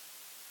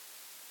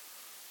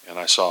 And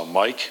I saw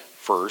Mike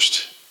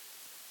first.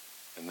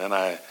 And then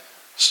I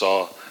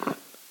saw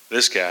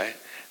this guy.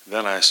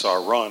 Then I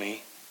saw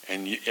Ronnie.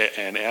 And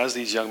as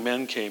these young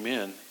men came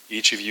in,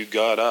 each of you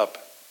got up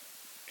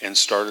and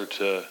started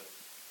to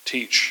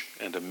teach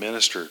and to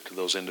minister to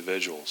those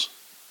individuals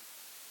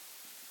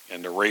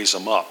and to raise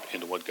them up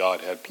into what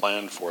God had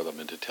planned for them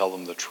and to tell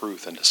them the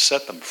truth and to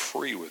set them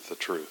free with the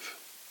truth,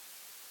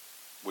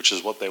 which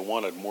is what they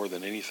wanted more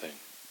than anything,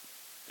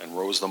 and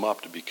rose them up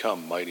to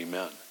become mighty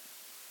men.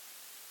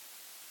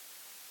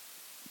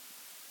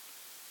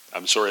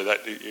 I'm sorry that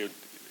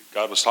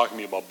God was talking to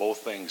me about both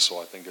things,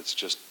 so I think it's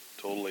just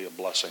totally a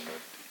blessing.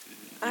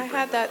 I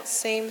had that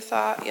same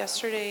thought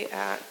yesterday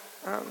at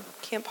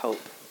Camp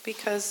Hope,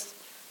 because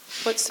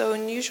what's so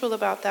unusual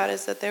about that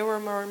is that there were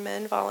more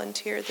men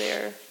volunteered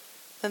there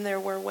than there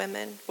were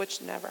women,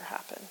 which never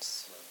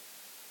happens.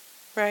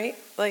 Right?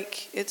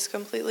 Like, it's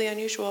completely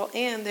unusual.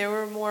 And there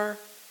were more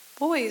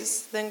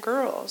boys than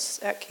girls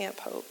at Camp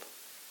Hope,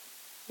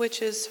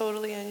 which is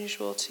totally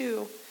unusual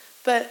too.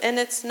 And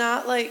it's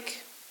not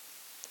like,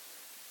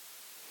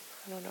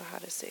 I don't know how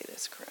to say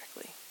this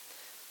correctly,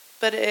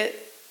 but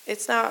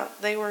it's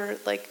not, they were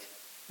like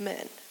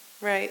men,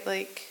 right?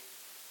 Like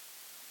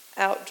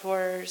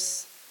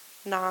outdoors,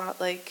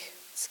 not like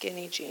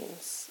skinny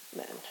jeans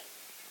men.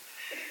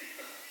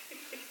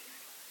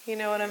 You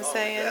know what I'm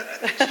saying?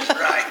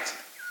 Right.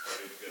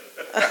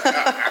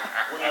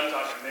 We're not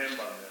talking men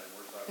by men.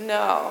 We're talking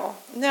No,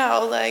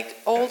 like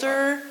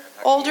older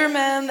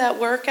men that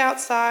work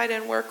outside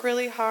and work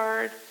really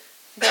hard,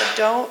 that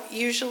don't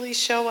usually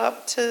show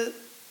up to,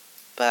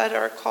 but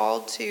are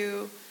called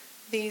to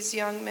these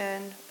young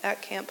men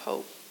at Camp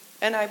Hope.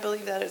 And I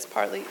believe that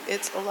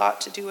it's a lot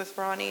to do with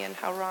Ronnie and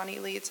how Ronnie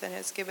leads and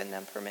has given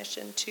them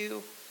permission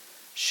to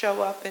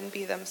show up and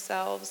be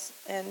themselves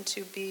and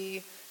to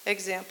be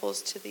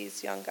examples to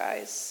these young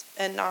guys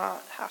and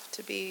not have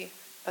to be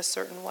a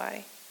certain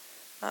way.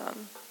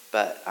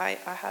 But I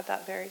had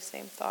that very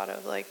same thought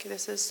of like,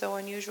 this is so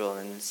unusual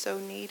and so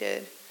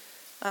needed,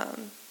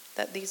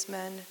 that these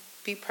men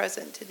be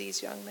present to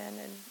these young men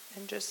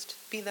and just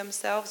be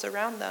themselves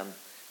around them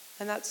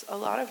And that's a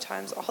lot of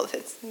times all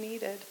that's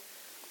needed.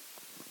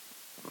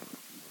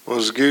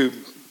 Was Goob,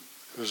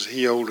 was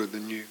he older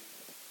than you?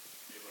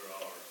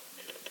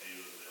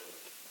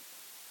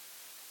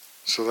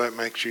 So that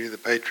makes you the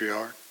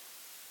patriarch.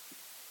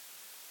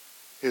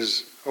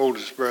 His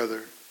oldest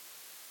brother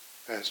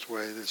passed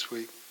away this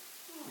week.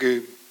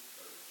 Goob.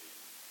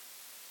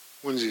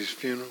 When's his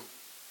funeral?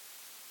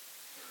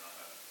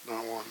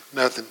 Not one.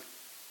 Nothing.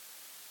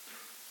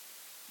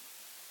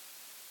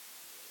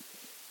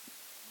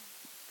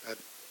 That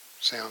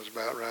sounds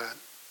about right.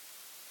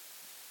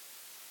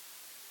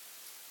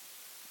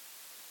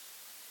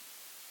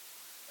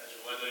 That's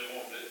the way they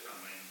want it. I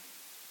mean,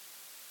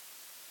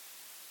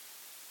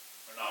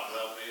 we're not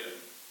wealthy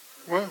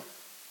and, Well,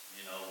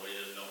 you know, we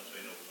just don't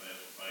see no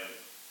sense in paying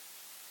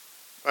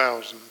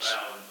thousands,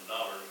 thousands of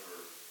dollars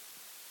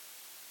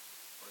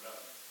for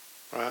nothing.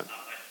 right?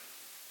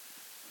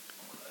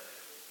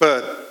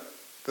 But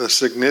the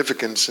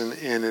significance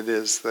in it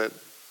is that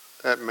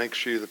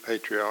makes you the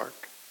patriarch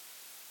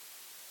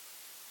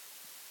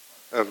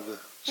of the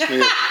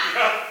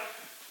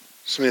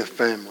Smith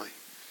family.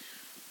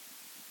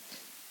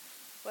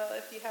 Well,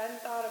 if you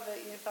hadn't thought of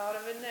it, you thought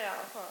of it now,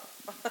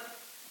 huh?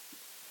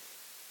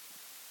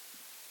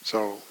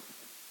 So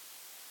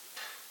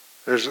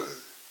there's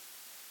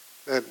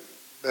that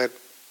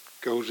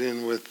goes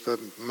in with the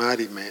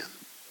mighty man,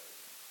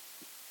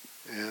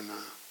 and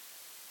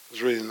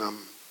the reason I'm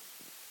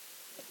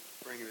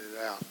bringing it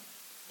out.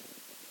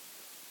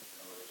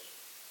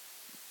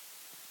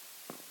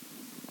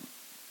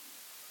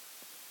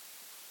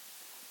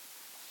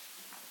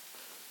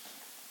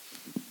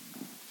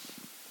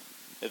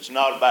 It's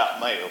not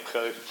about me,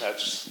 okay?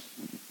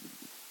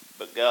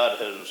 But God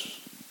has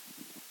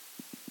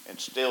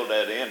instilled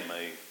that in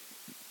me.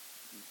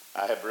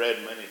 I have read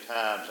many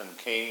times in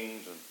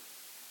Kings, and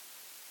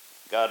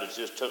God has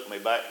just took me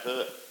back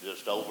to it,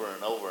 just over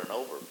and over and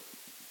over,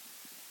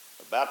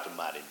 about the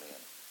mighty men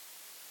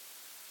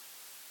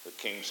that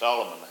King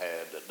Solomon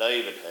had, that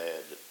David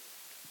had,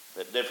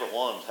 that different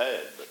ones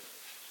had.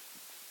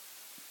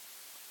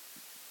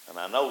 And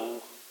I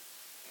know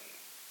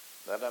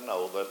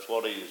that's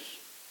what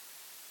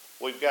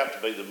we've got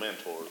to be the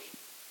mentors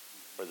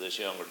for this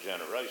younger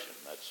generation.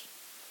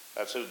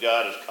 That's who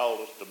God has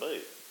called us to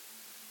be.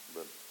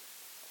 But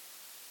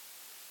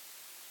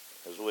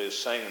as we were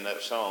singing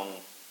that song,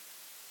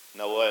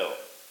 Noel,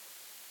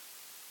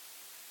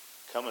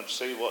 come and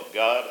see what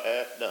God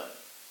hath done.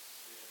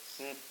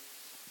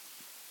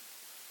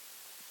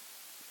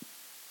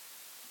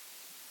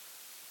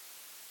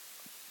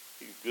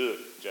 He's good,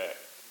 Jack.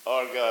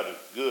 Our God is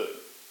good.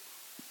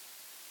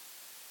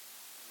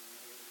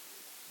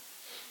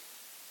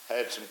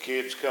 Had some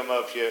kids come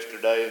up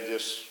yesterday and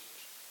just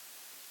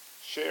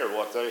share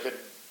what they had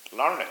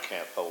learned at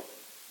Camp Hope.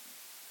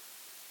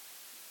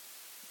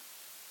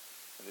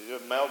 And it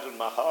just melted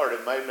my heart.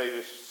 It made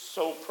me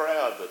so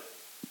proud that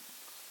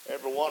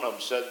every one of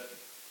them said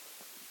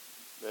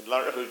they'd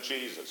learned who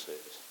Jesus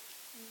is.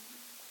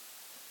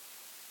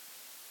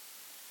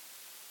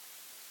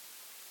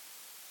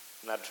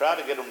 And I try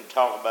to get them to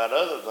talk about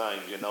other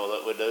things,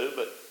 that we do,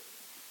 but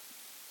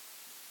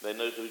they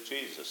knew who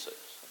Jesus is.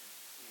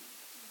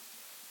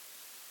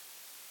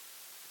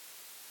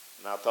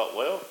 And I thought,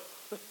 well,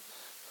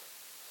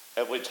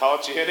 have we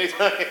taught you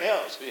anything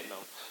else,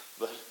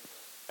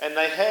 And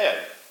they had.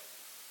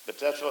 But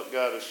that's what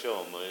God has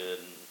shown me,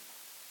 and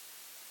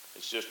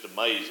it's just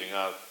amazing.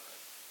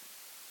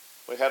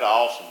 We had an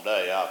awesome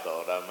day, I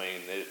thought. I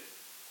mean,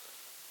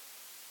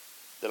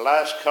 the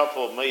last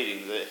couple of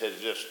meetings, it has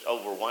just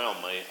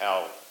overwhelmed me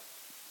how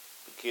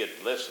the kids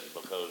listen,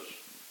 because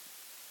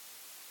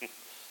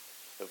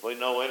if we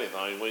know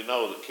anything, we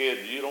know the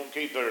kids, you don't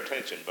keep their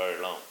attention very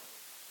long.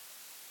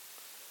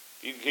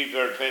 If you can keep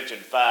their attention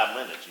 5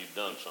 minutes, you've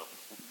done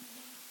something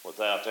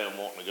without them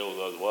wanting to go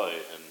the other way.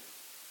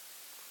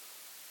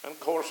 And of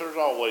course, there's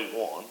always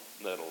one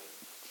that'll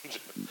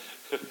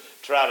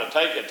try to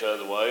take it the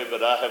other way,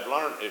 but I have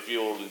learned if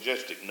you'll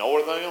just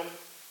ignore them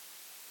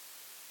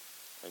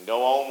and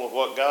go on with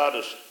what God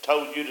has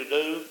told you to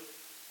do,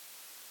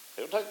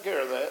 He'll take care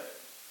of that.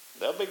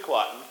 They'll be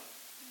quietened.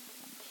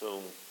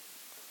 So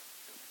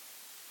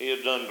He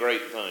has done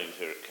great things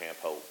here at Camp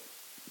Hope.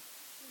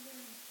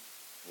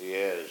 He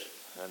has.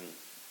 And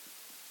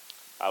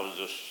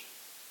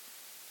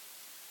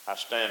I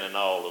stand in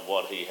awe of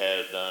what He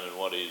has done and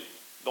what He's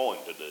going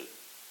to do.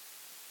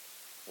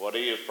 What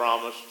He has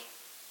promised,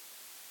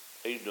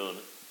 He's doing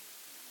it.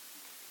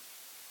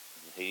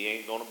 He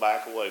ain't going to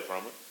back away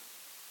from it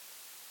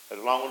as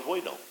long as we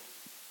don't.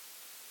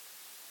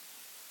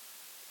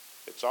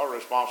 It's our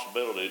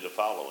responsibility to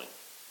follow Him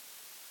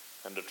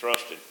and to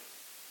trust Him.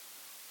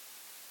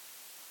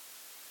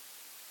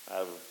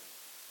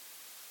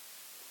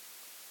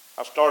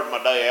 I started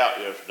my day out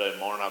yesterday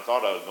morning. I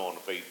thought I was going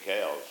to feed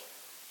cows.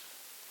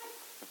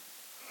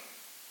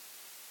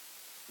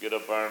 Get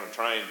up there and the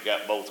train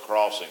got both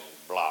crossings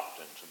blocked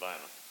in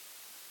Savannah.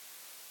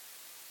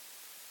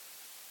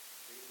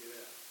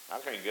 I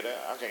can't get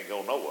out. I can't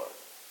go nowhere.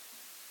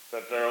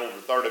 Sat there over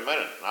 30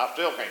 minutes and I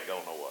still can't go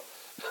nowhere.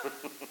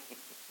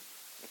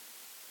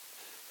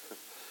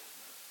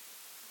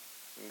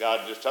 And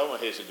God just told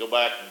me, he said, go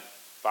back and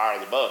fire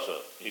the bus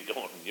up. You're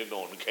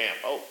going to Camp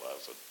Hope. I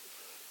said,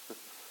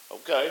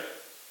 okay.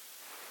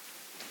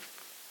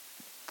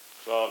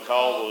 So I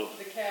called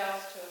the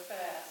cows to a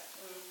fast.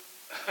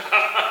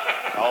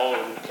 all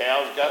the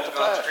cows got the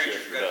God's fast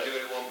creatures got to yesterday. do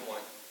it at one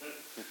point.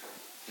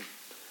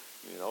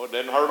 You know, it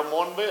didn't hurt them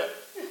one bit.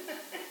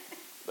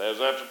 They was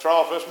at the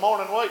trough this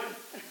morning waiting.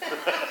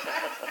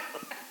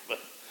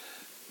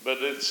 but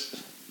it's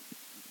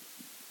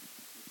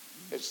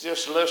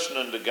just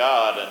listening to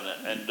God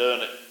and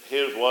doing it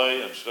His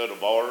way instead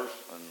of ours.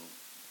 And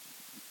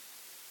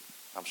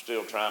I'm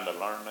still trying to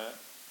learn that.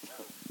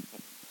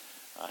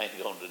 I ain't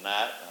going to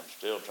deny it. I'm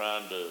still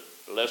trying to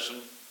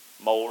listen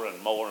more and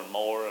more and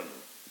more and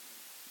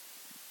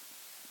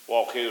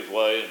walk His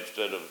way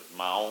instead of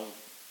my own.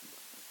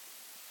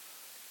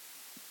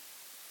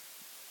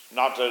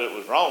 Not that it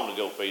was wrong to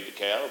go feed the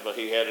cows, but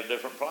He had a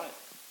different plan.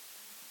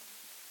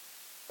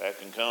 That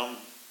can come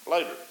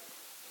later.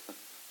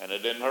 And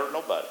it didn't hurt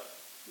nobody.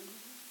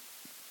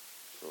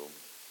 So,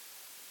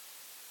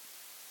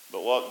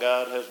 but what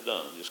God has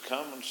done, just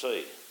come and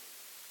see.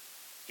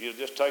 If you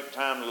just take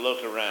time to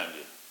look around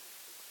you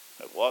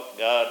at what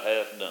God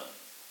has done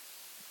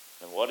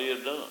and what He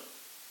has done.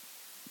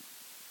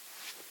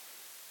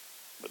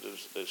 But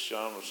as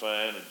Sean was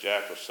saying and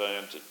Jack was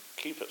saying, to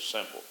keep it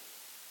simple.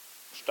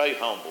 Stay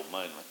humble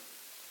mainly.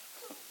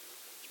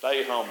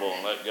 Stay humble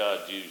and let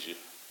God use you.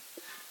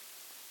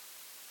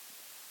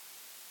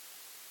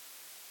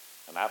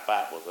 And I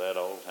fight with that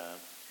all the time.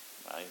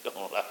 I ain't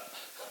gonna lie.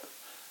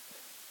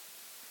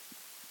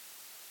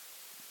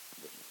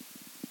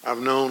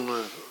 I've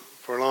known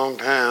for a long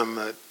time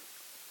that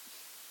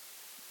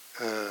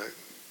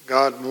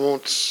God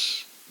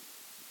wants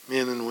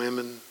men and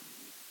women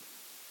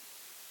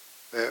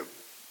that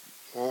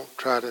won't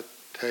try to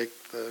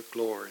take the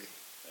glory.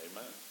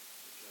 Amen.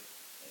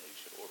 He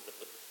sure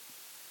does.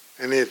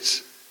 And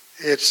it's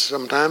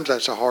sometimes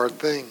that's a hard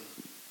thing.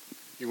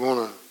 You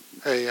want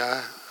to, hey,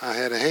 I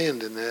had a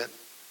hand in that.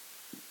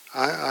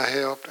 I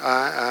helped.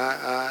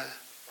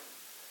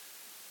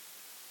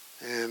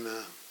 And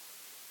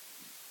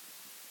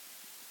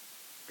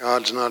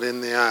God's not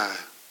in the eye.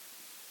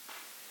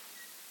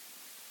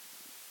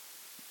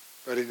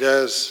 But He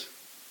does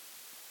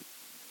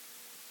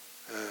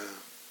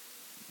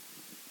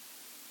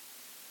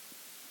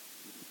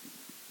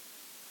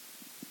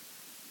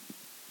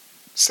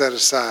set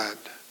aside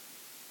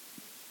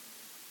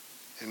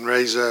and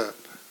raise up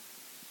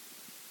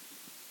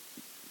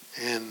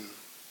and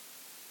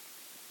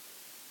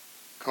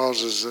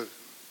causes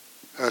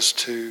us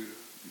to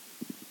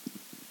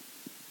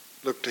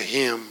look to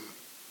Him.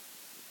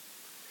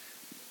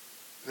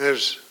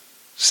 There's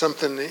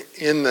something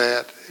in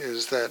that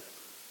is that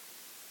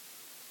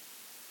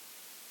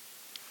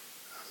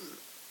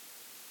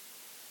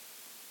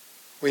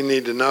we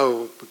need to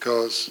know,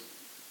 because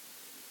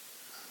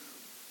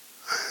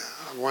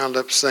I wound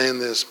up saying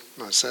this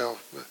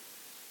myself, but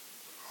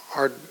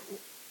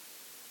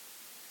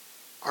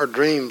our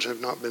dreams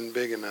have not been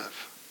big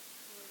enough.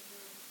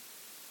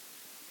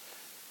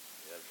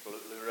 You're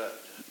absolutely right.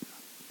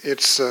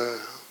 It's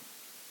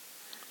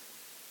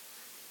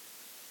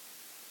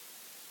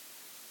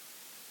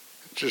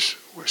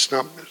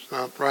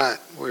not right.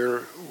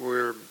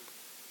 We're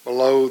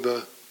below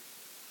the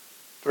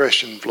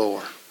threshing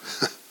floor.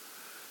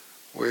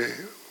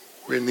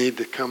 We need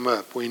to come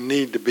up. We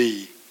need to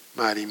be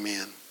mighty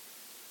men.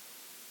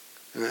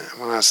 And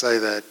when I say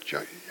that,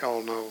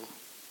 y'all know,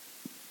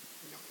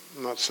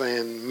 I'm not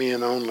saying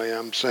men only.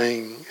 I'm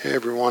saying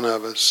every one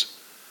of us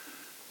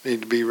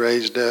need to be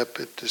raised up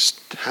at this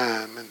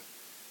time and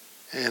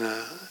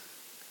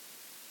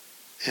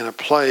in a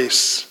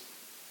place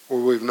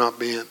where we've not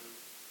been.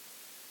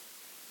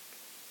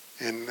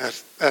 And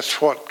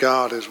that's what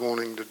God is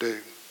wanting to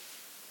do.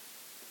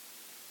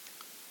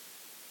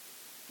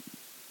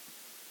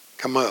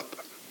 Come up.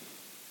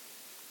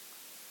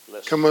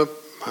 Listen. Come up,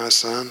 my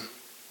son.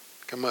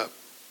 Come up.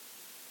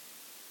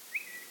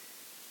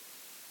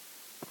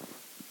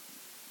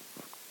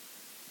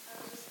 I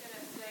was just going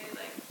to say,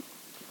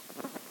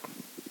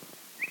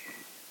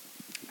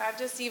 I've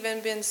just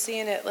even been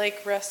seeing it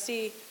like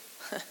Rusty,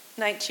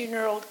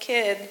 19-year-old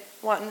kid,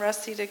 wanting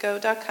Rusty to go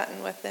duck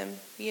hunting with him,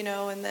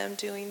 and them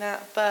doing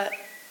that. But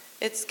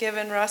it's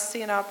given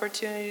Rusty an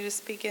opportunity to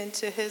speak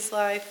into his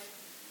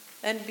life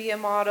and be a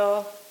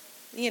model,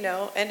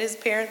 and his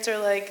parents are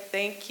like,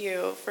 thank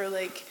you for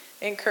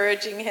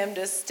encouraging him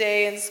to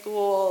stay in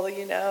school,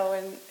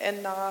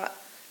 and not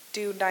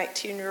do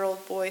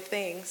 19-year-old boy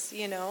things,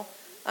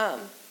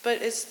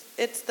 But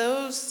it's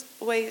those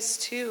ways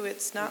too.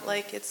 It's not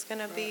like it's going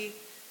to be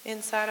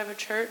inside of a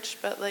church,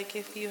 but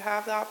if you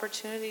have the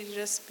opportunity to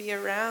just be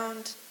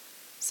around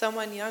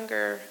someone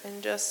younger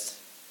and just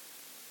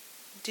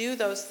do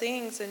those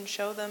things and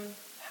show them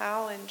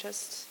how and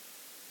just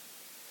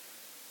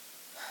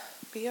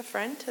be a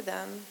friend to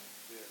them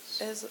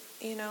is,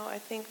 I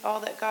think all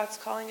that God's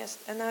calling us,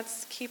 and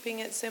that's keeping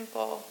it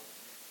simple.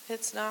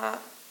 It's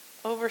not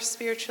over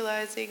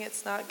spiritualizing.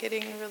 It's not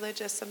getting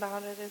religious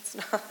about it. It's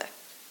not.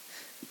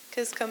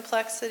 Because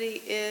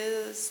complexity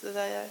is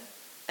the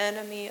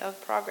enemy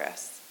of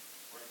progress.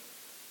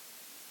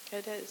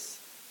 It is.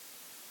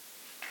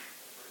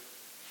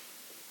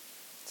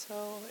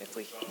 So if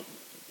we... Something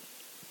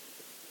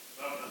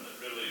that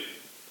really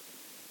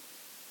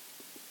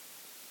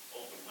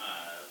opened my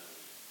eyes.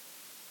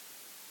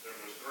 There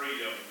was 3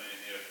 young men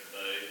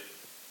yesterday.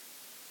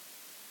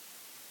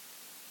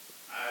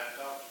 I had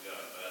talked to God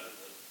about it,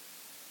 but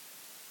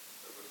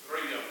there was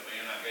 3 young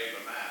men I gave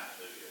a knife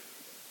to you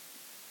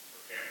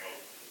for Camp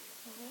Hope.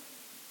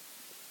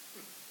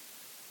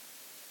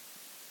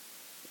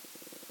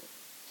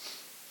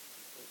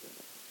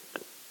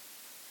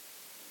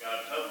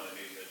 God told me,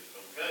 he said, it's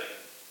okay.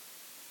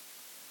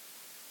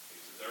 He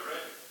said, they're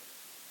ready.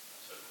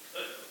 I said,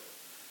 good.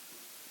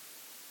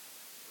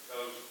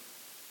 Because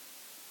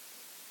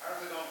how are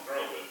they going to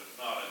grow if it's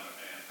not in their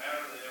hand? How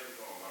are they ever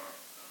going to learn?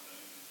 I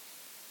mean,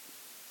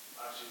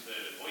 like she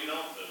said, if we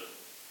don't do it,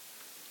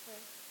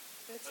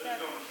 It's who's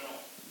that going to show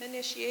them?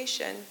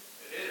 initiation.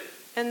 It is.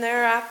 And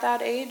they're at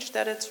that age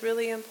that it's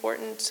really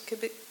important,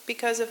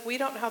 because if we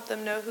don't help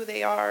them know who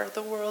they are,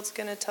 the world's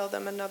going to tell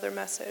them another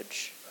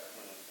message.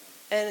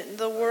 And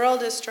the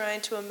world is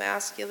trying to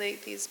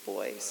emasculate these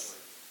boys.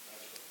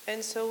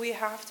 And so we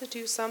have to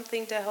do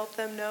something to help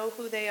them know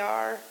who they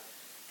are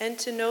and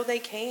to know they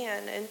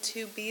can and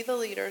to be the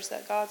leaders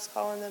that God's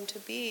calling them to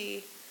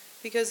be,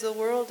 because the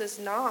world is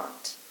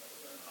not.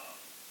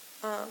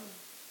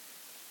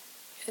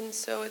 And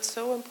so it's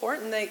so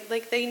important.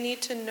 They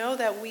need to know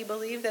that we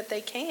believe that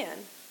they can,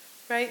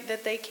 right?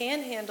 That they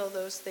can handle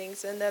those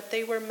things and that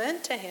they were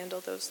meant to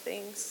handle those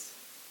things.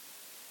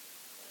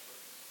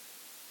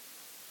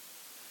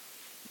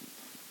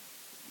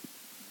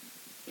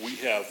 We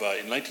have,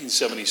 in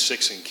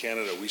 1976 in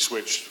Canada, we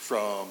switched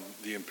from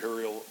the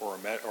imperial or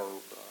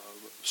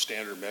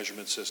standard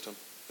measurement system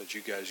that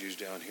you guys use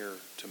down here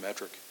to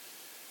metric.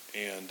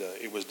 And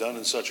it was done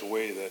in such a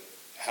way that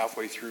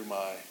halfway through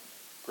my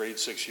grade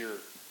 6 year,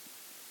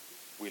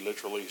 we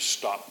literally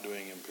stopped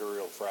doing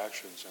imperial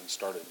fractions and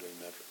started doing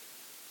metric.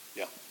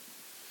 Yeah.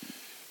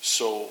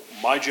 So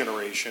my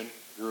generation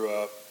grew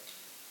up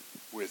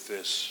with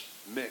this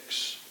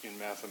mix in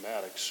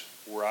mathematics,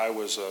 where I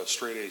was a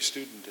straight A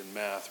student in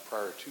math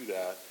prior to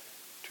that.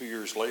 2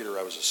 years later,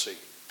 I was a C,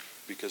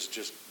 because it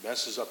just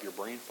messes up your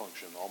brain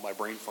function. All my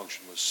brain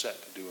function was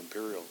set to do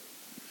imperial.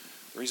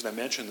 The reason I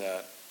mention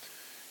that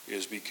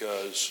is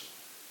because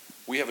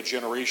we have a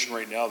generation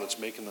right now that's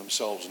making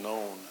themselves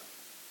known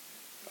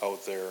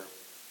out there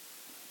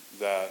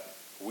that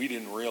we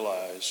didn't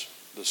realize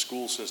the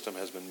school system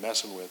has been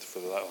messing with for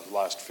the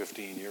last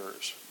 15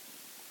 years.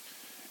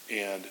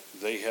 And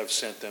they have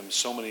sent them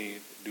so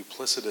many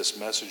duplicitous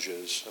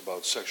messages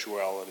about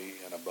sexuality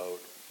and about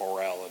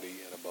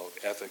morality and about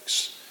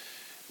ethics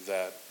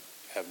that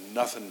have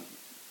nothing,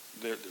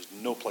 there's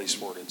no place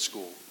for it in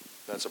school.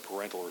 That's a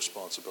parental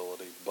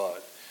responsibility.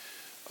 But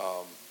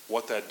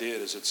what that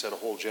did is it set a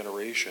whole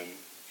generation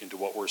into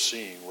what we're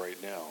seeing right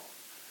now.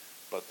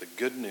 But the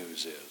good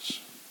news is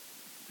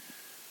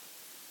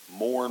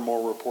more and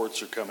more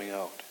reports are coming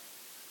out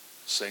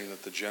saying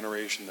that the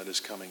generation that is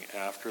coming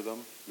after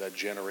them, that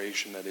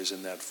generation that is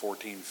in that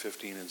 14,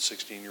 15, and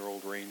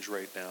 16-year-old range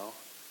right now,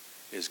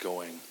 is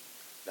going,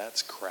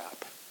 that's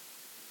crap.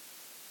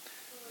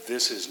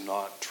 This is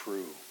not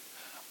true.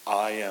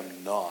 I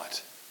am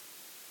not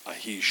a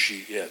he, she,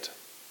 it.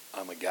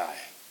 I'm a guy.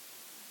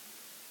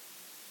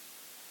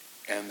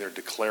 And they're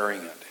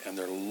declaring it, and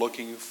they're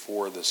looking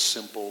for the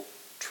simple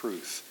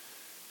truth.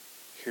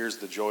 Here's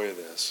the joy of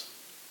this.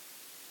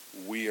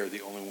 We are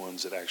the only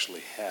ones that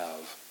actually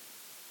have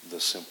the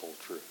simple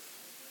truth.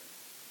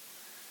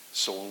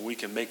 So when we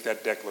can make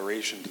that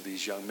declaration to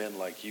these young men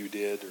like you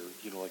did, or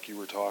like you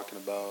were talking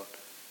about,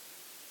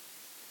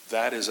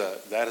 that is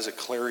a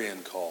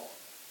clarion call,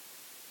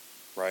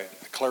 right?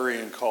 A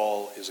clarion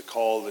call is a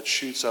call that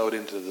shoots out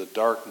into the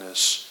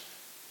darkness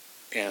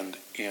and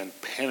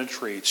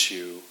penetrates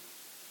you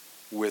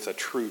with a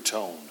true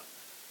tone,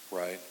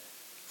 right?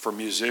 For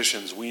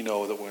musicians, we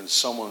know that when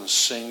someone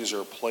sings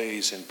or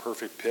plays in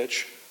perfect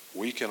pitch,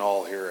 we can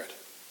all hear it.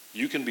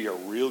 You can be a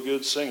real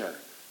good singer,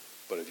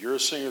 but if you're a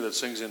singer that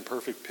sings in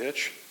perfect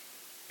pitch,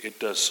 it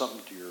does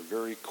something to your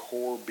very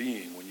core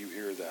being when you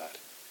hear that.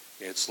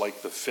 It's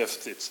like the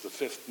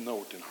fifth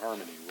note in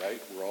harmony,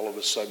 right? Where all of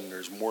a sudden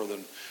there's more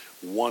than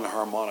one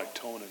harmonic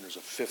tone and there's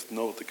a fifth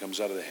note that comes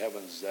out of the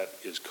heavens that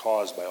is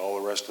caused by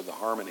all the rest of the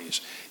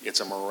harmonies. It's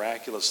a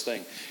miraculous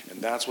thing.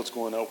 And that's what's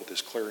going out with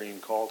this clarion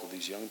call to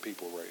these young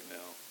people right now.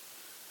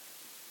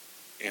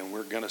 And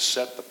we're going to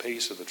set the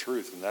pace of the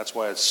truth. And that's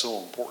why it's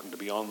so important to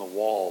be on the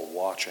wall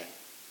watching.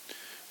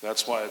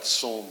 That's why it's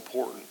so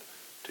important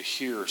to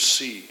hear,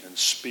 see, and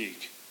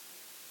speak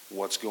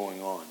what's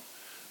going on.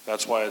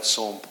 That's why it's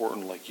so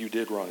important, like you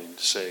did, Ronnie,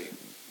 to say,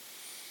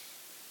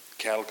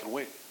 cattle can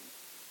wait.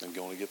 I'm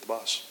going to get the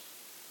bus.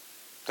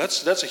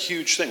 That's a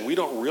huge thing. We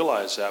don't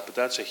realize that, but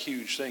that's a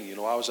huge thing. You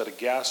know, I was at a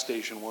gas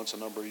station once a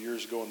number of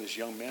years ago, and this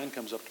young man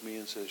comes up to me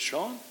and says,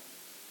 Sean,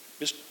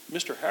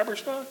 Mr.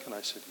 Haberstock? And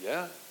I said,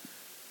 yeah.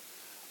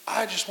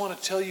 I just want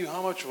to tell you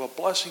how much of a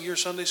blessing your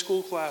Sunday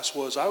school class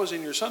was. I was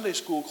in your Sunday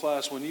school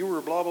class when you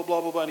were blah, blah,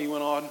 blah, blah, blah. And he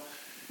went on.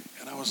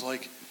 And I was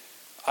like,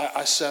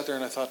 I sat there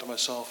and I thought to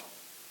myself,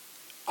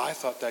 I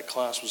thought that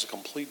class was a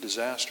complete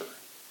disaster.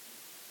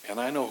 And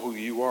I know who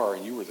you are,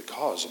 and you were the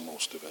cause of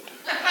most of it.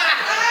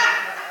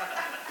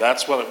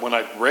 That's when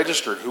I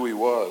registered who he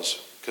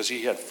was, because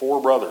he had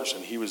 4 brothers,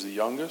 and he was the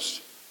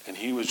youngest, and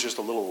he was just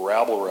a little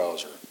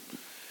rabble-rouser.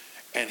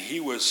 And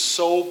he was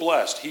so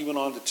blessed. He went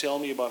on to tell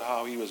me about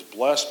how he was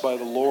blessed by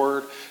the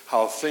Lord,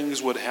 how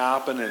things would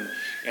happen,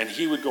 and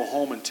he would go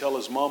home and tell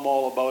his mom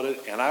all about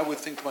it. And I would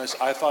think to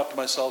myself, I thought to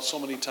myself so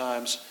many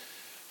times,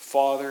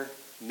 Father,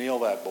 nail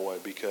that boy,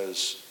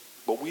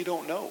 but we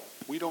don't know.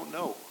 We don't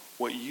know.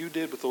 What you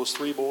did with those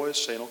 3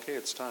 boys, saying, okay,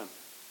 it's time,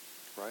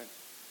 right?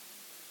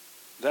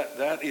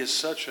 That is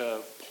such a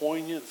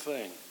poignant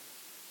thing.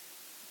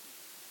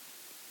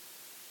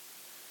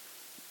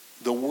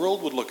 The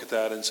world would look at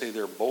that and say,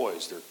 they're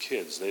boys, they're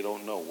kids, they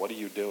don't know. What are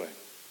you doing?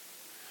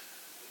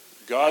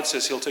 God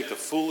says he'll take the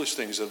foolish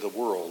things of the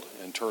world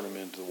and turn them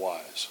into the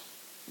wise.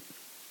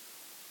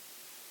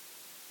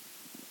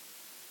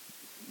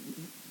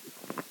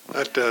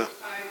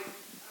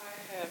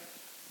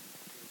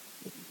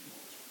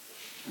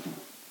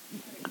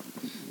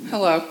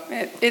 Hello,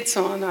 it's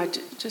on. I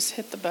just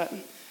hit the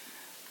button.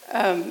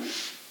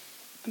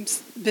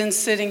 I've been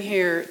sitting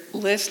here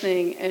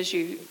listening as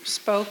you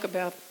spoke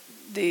about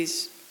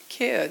these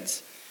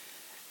kids,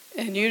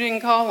 and you didn't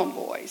call them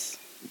boys.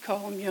 You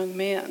call them young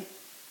men.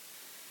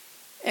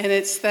 And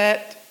it's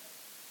that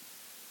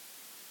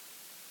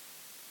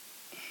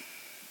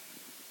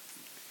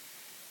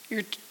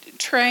you're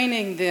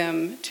training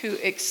them to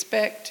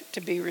expect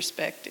to be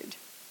respected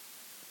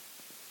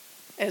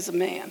as a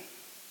man.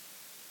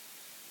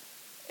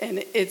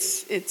 And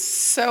it's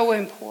so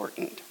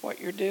important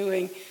what you're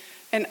doing.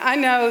 And I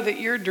know that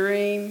your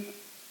dream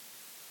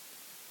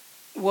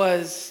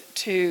was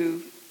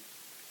to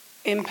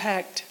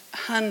impact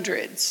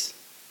hundreds,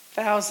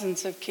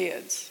 thousands of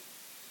kids.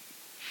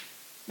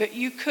 But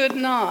you could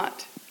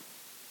not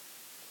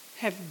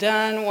have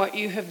done what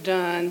you have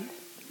done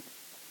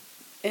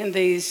in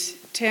these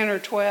 10 or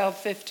 12,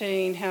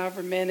 15,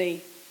 however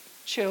many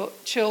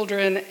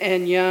children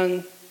and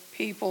young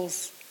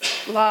people's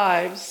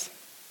lives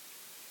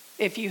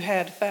if you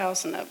had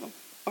 1,000 of them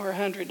or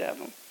 100 of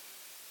them.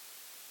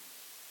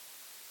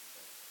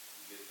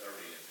 You get 30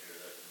 in here,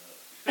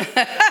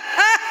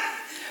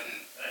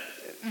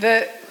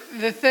 that's enough.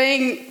 The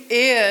thing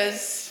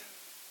is,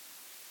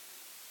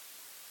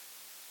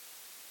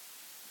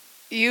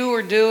 you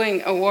were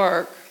doing a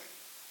work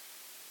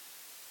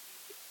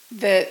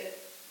that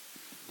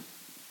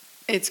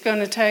it's going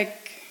to take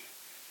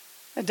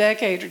a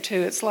decade or 2.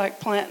 It's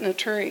like planting a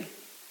tree.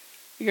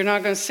 You're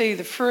not going to see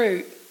the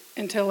fruit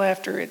until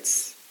after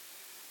it's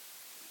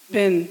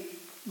been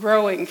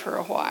growing for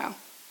a while.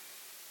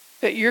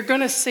 But you're going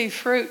to see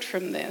fruit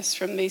from this,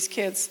 from these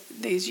kids,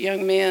 these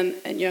young men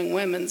and young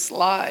women's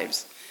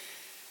lives.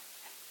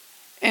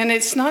 And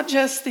it's not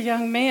just the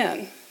young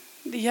men.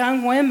 The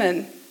young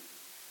women,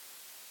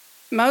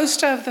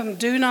 most of them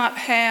do not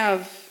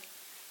have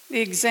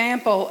the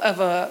example of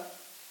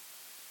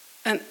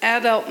an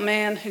adult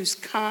man who's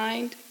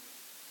kind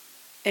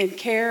and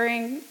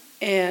caring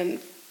and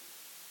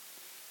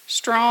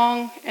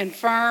strong and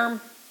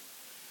firm,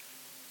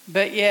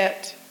 but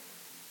yet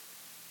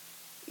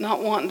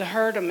not wanting to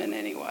hurt them in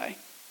any way.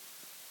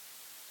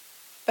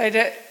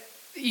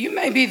 You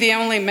may be the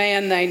only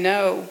man they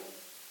know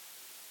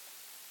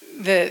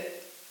that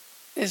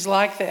is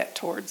like that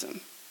towards them.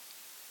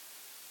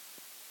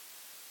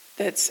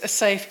 That's a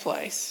safe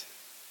place.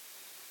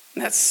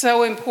 And that's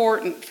so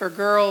important for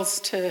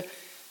girls to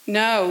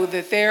know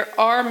that there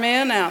are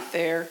men out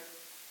there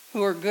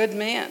who are good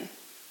men.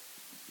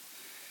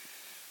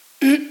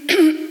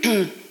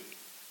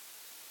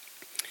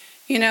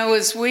 You know,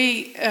 as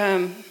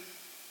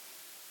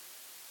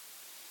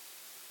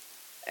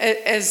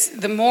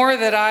the more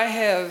that I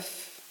have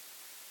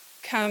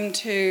come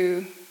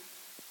to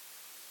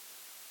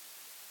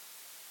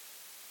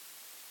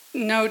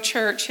know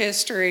church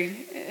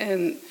history,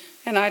 and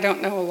I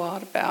don't know a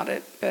lot about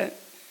it, but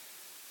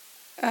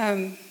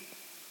the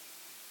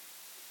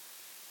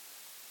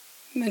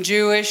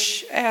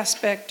Jewish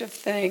aspect of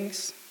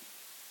things,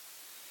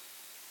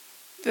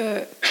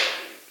 the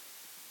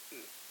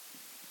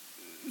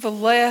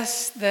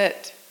less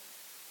that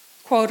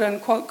quote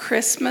unquote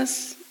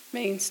Christmas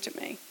means to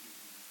me.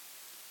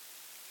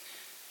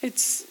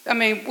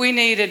 We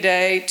need a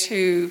day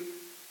to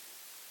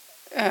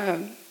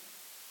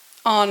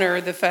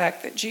honor the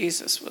fact that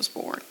Jesus was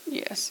born.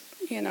 Yes,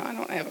 I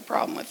don't have a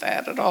problem with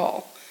that at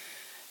all.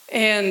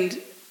 And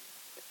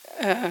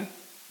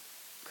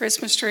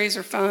Christmas trees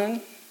are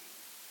fun.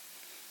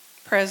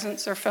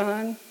 Presents are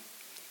fun.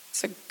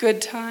 It's a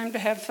good time to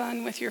have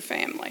fun with your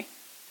family.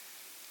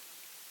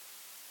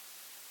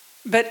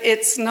 But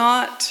it's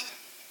not,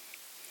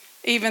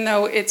 even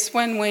though it's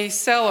when we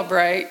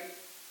celebrate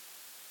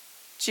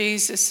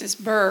Jesus'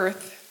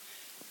 birth,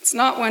 it's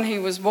not when he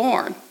was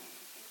born.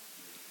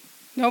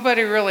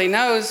 Nobody really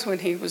knows when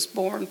he was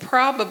born,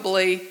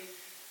 probably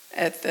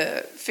at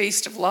the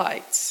Feast of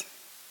Lights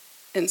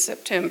in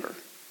September,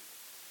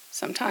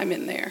 sometime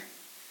in there.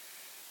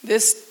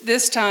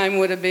 This time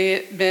would have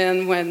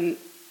been when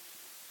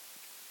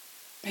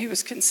he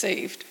was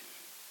conceived,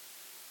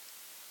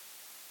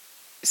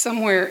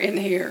 somewhere in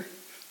here.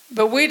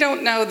 But we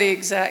don't know the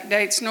exact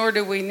dates, nor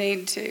do we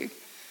need to.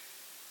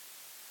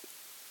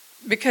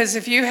 Because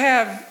if you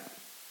have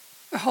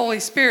the Holy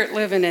Spirit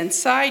living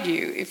inside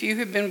you, if you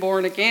have been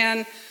born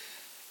again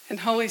and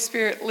Holy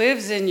Spirit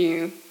lives in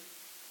you,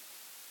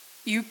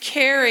 you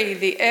carry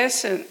the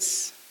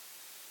essence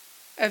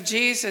of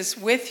Jesus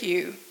with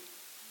you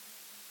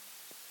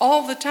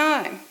all the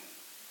time.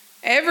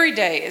 Every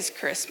day is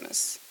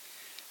Christmas.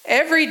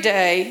 Every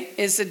day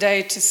is a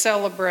day to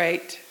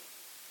celebrate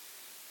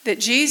that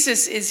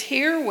Jesus is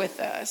here with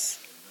us,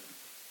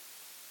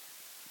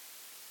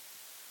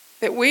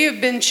 that we have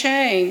been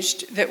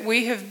changed, that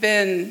we have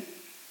been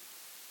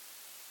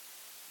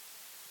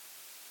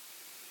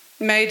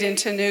made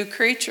into new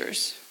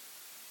creatures.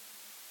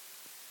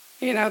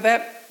 You know,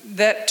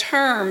 that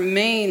term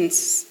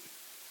means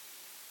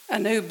a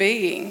new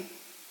being.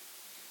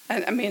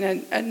 I mean,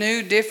 a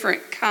new,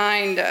 different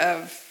kind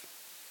of,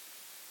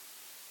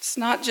 it's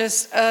not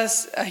just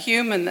us, a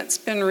human that's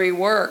been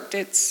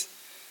reworked.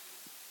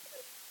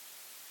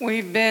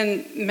 We've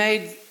been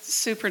made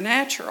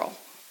supernatural.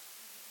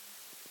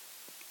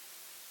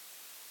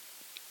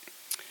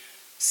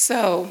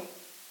 So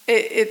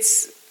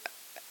it's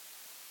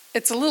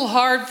a little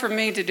hard for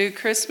me to do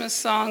Christmas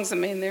songs. I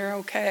mean, they're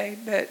okay,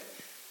 but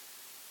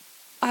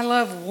I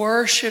love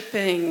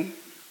worshiping.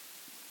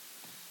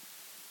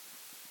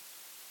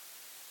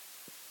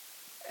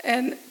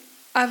 And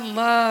I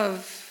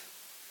love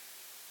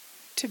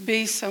to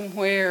be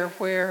somewhere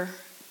where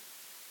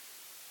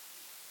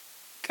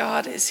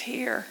God is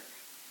here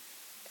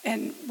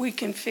and we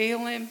can feel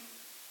him.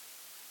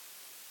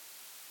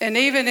 And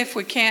even if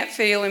we can't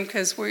feel him,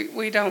 because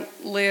we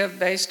don't live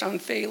based on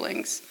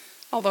feelings,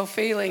 although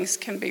feelings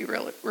can be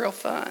real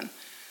fun,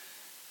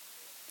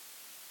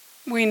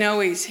 we know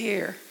he's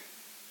here.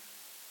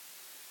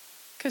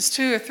 Because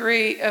 2 or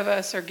 3 of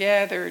us are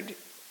gathered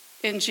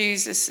in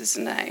Jesus'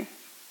 name.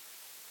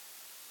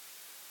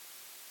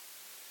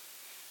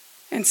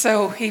 And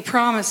so he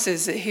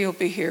promises that he'll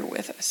be here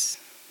with us.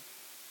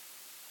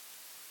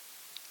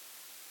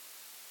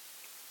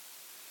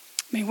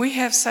 I mean, we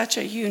have such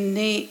a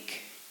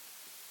unique,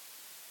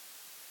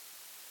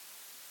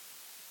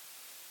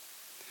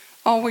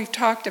 all we've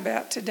talked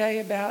about today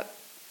about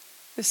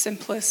the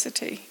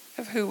simplicity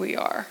of who we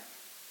are.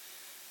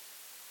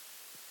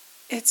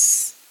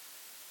 It's,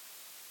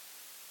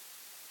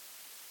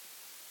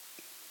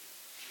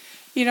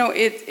 you know,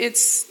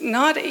 it's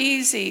not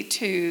easy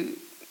to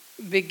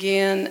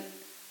begin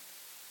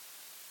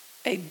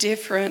a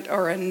different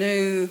or a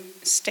new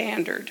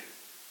standard.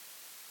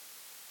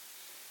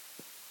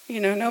 You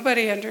know,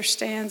 nobody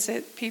understands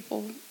it.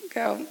 People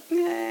go,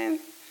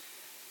 it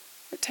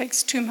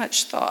takes too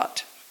much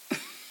thought.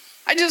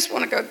 I just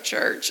want to go to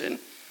church and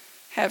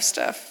have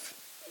stuff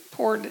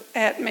poured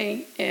at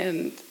me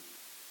and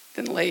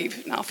then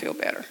leave and I'll feel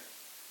better.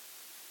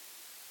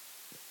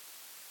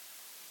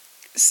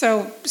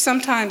 So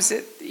sometimes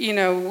it's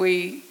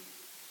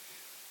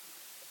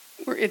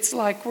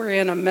like we're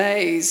in a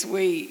maze.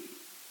 We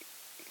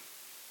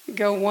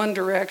go one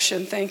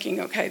direction thinking,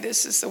 okay,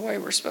 this is the way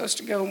we're supposed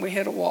to go, and we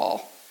hit a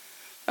wall.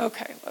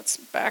 Okay, let's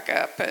back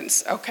up and,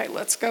 okay,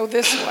 let's go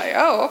this way.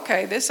 Oh,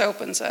 okay, this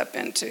opens up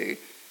into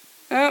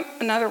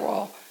another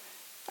wall.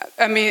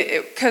 I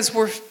mean, because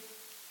we're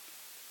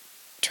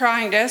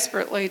trying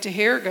desperately to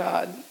hear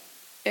God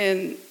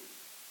and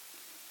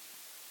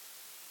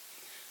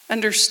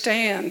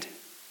understand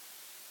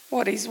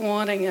what he's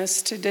wanting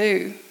us to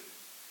do.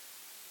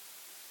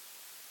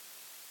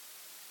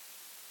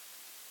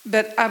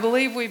 But I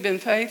believe we've been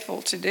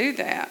faithful to do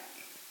that.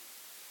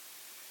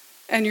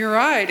 And you're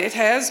right, it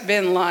has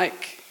been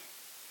like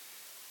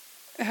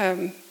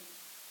the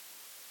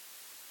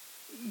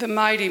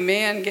mighty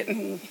men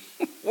getting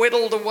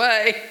whittled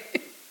away.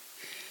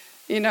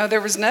 You know,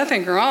 there was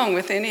nothing wrong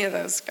with any of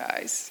those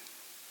guys.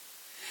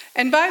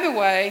 And by the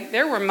way,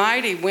 there were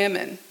mighty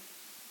women.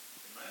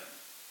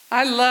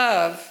 I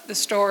love the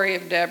story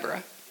of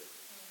Deborah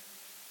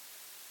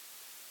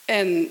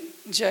and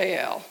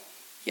Yael.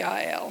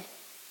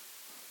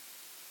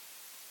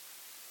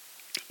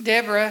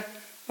 Deborah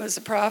was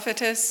a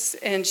prophetess,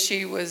 and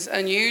she was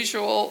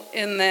unusual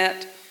in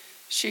that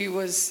she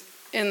was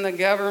in the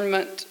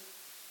government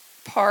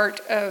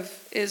part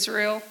of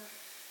Israel.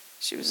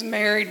 She was a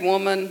married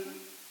woman,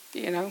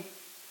 you know.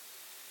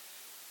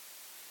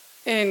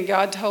 And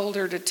God told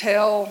her to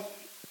tell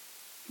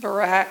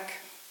Barak,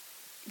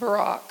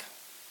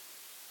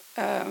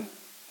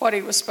 what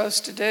he was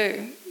supposed to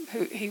do.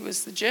 He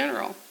was the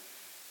general.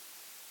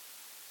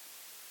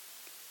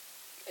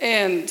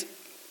 And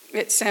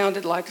it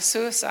sounded like a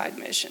suicide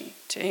mission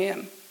to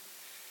him.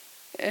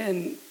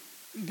 And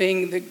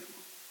being the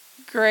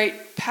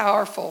great,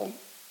 powerful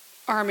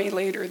army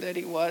leader that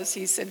he was,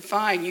 he said,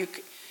 fine,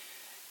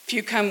 if If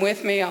you come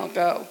with me, I'll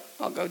go.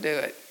 I'll go do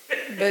it.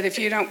 But if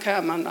you don't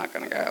come, I'm not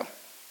going to go.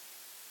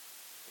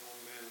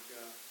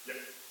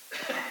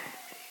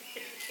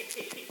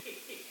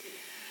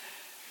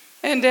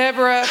 And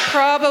Deborah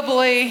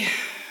probably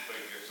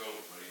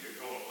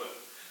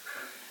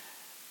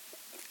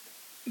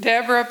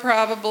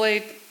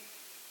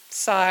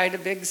sighed a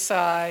big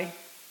sigh.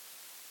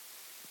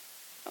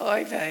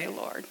 Oy vey,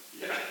 Lord.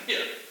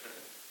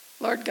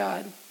 Lord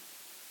God,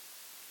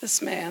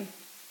 this man.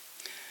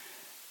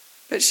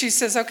 But she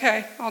says,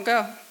 okay, I'll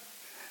go.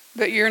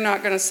 But you're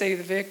not going to see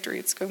the victory.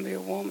 It's going to be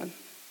a woman.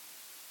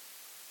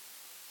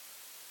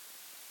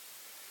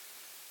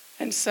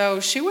 And so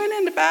she went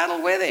into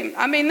battle with him.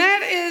 I mean,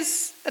 that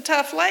is a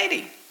tough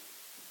lady.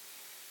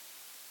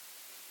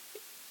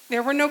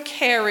 There were no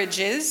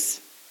carriages.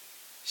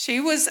 She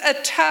was a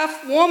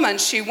tough woman.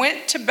 She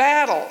went to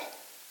battle.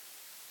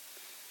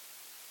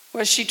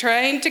 Was she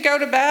trained to go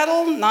to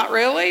battle? Not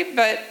really,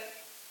 but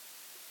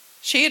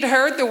she had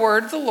heard the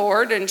word of the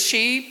Lord and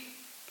she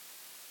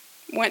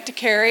went to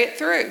carry it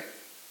through.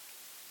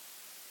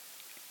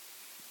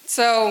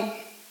 So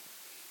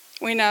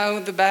we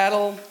know the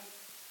battle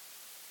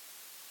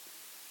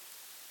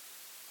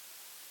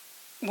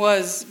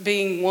was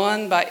being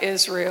won by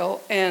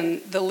Israel,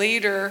 and the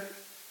leader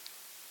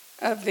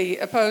of the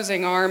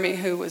opposing army,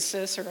 who was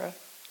Sisera,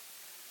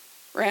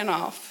 ran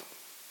off.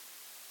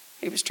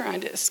 He was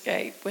trying to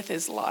escape with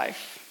his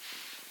life.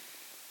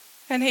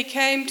 And he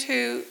came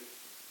to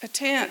a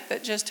tent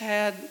that just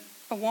had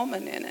a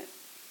woman in it.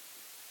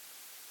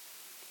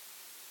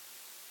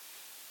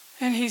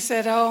 And he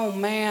said, oh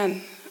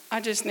man,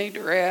 I just need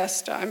to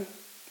rest. I'm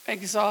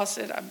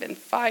exhausted. I've been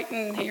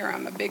fighting here.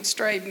 I'm a big,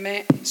 strong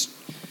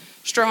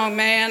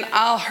man.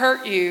 I'll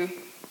hurt you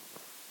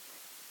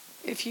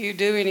if you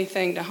do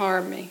anything to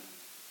harm me.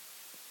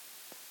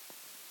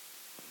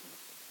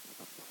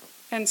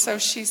 And so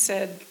she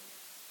said,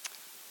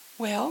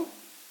 well,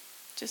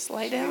 just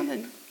lay down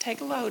and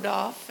take a load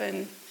off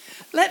and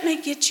let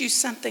me get you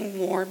something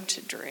warm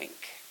to drink.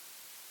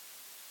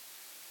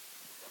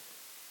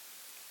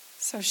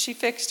 So she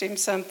fixed him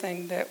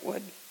something that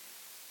would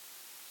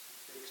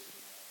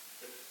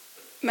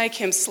make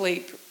him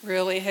sleep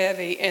really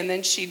heavy, and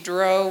then she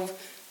drove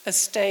a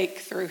stake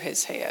through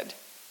his head.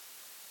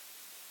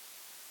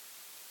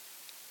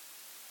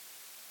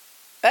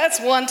 That's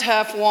one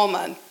tough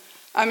woman.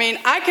 I mean,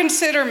 I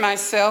consider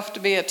myself to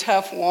be a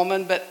tough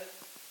woman, but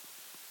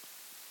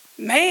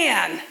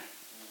man,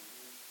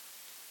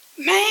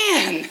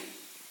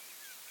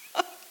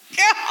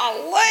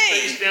 golly.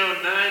 Face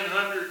down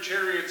 900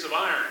 chariots of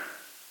iron.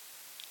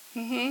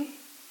 Mm-hmm. Can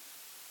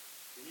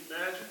you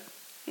imagine?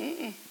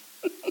 Mm-mm.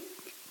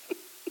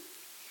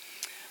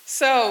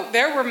 So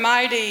there were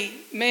mighty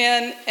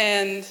men,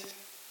 and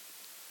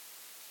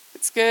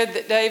it's good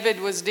that David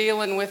was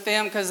dealing with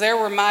them because there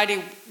were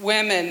mighty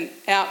women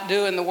out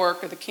doing the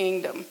work of the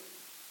kingdom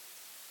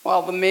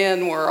while the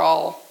men were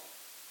all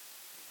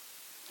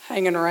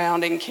hanging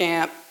around in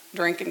camp,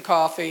 drinking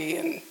coffee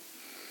and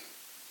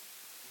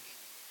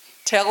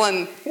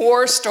telling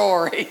war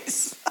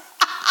stories.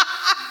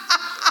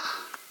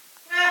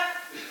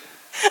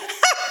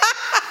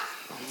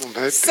 I'm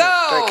going to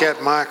take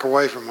that mic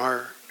away from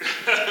her.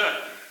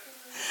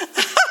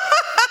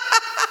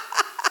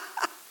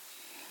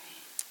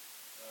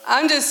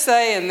 I'm just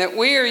saying that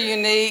we are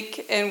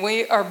unique and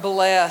we are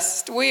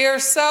blessed. We are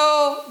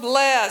so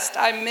blessed.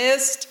 I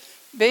missed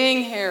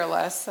being here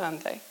last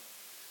Sunday.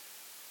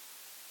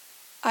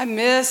 I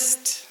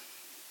missed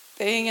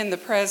being in the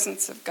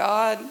presence of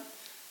God.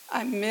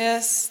 I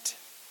missed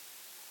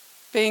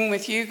being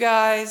with you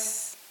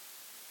guys.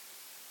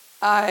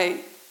 I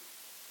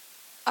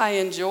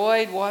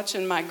enjoyed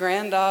watching my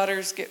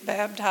granddaughters get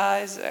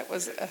baptized. That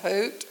was a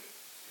hoot.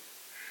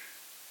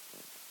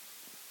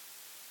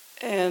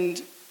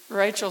 And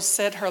Rachel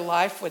said her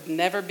life would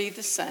never be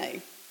the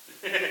same.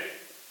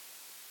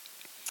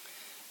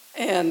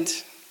 And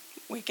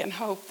we can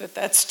hope that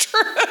that's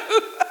true.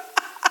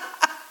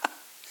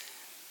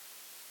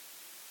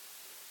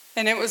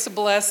 And it was a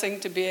blessing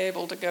to be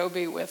able to go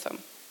be with them.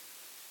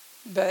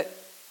 But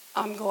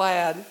I'm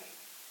glad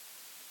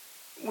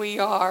we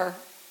are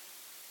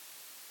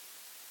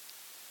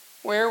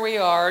where we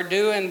are,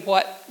 doing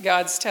what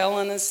God's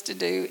telling us to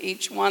do,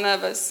 each one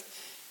of us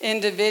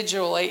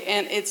individually,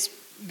 and it's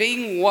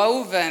being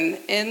woven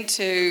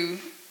into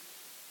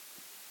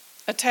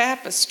a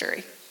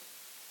tapestry.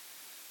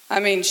 I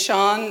mean,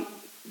 Sean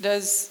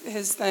does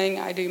his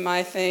thing, I do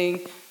my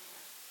thing,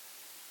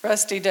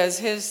 Rusty does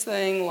his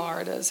thing,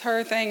 Laura does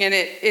her thing, and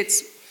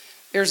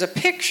there's a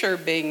picture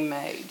being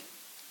made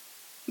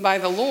by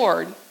the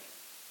Lord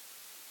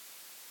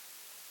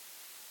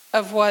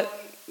of what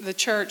the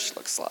church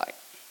looks like.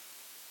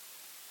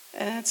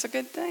 And it's a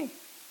good thing.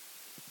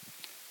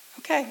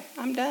 Okay,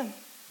 I'm done.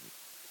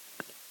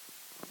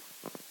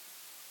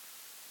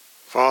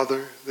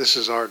 Father, this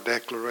is our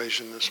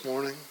declaration this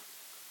morning.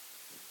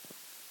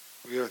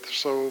 We are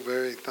so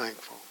very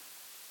thankful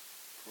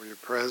for your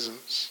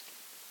presence,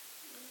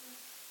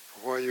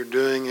 for what you're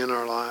doing in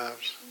our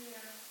lives,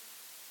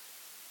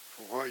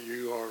 for what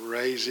you are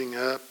raising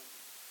up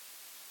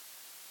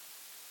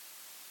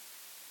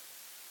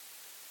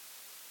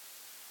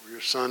of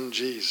your Son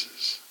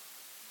Jesus.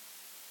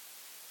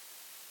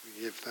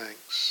 We give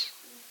thanks.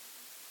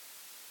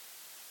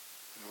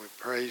 And we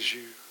praise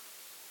you.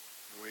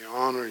 And we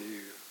honor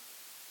you.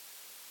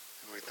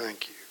 And we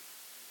thank you.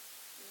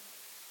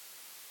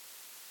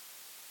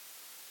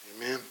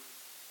 Amen.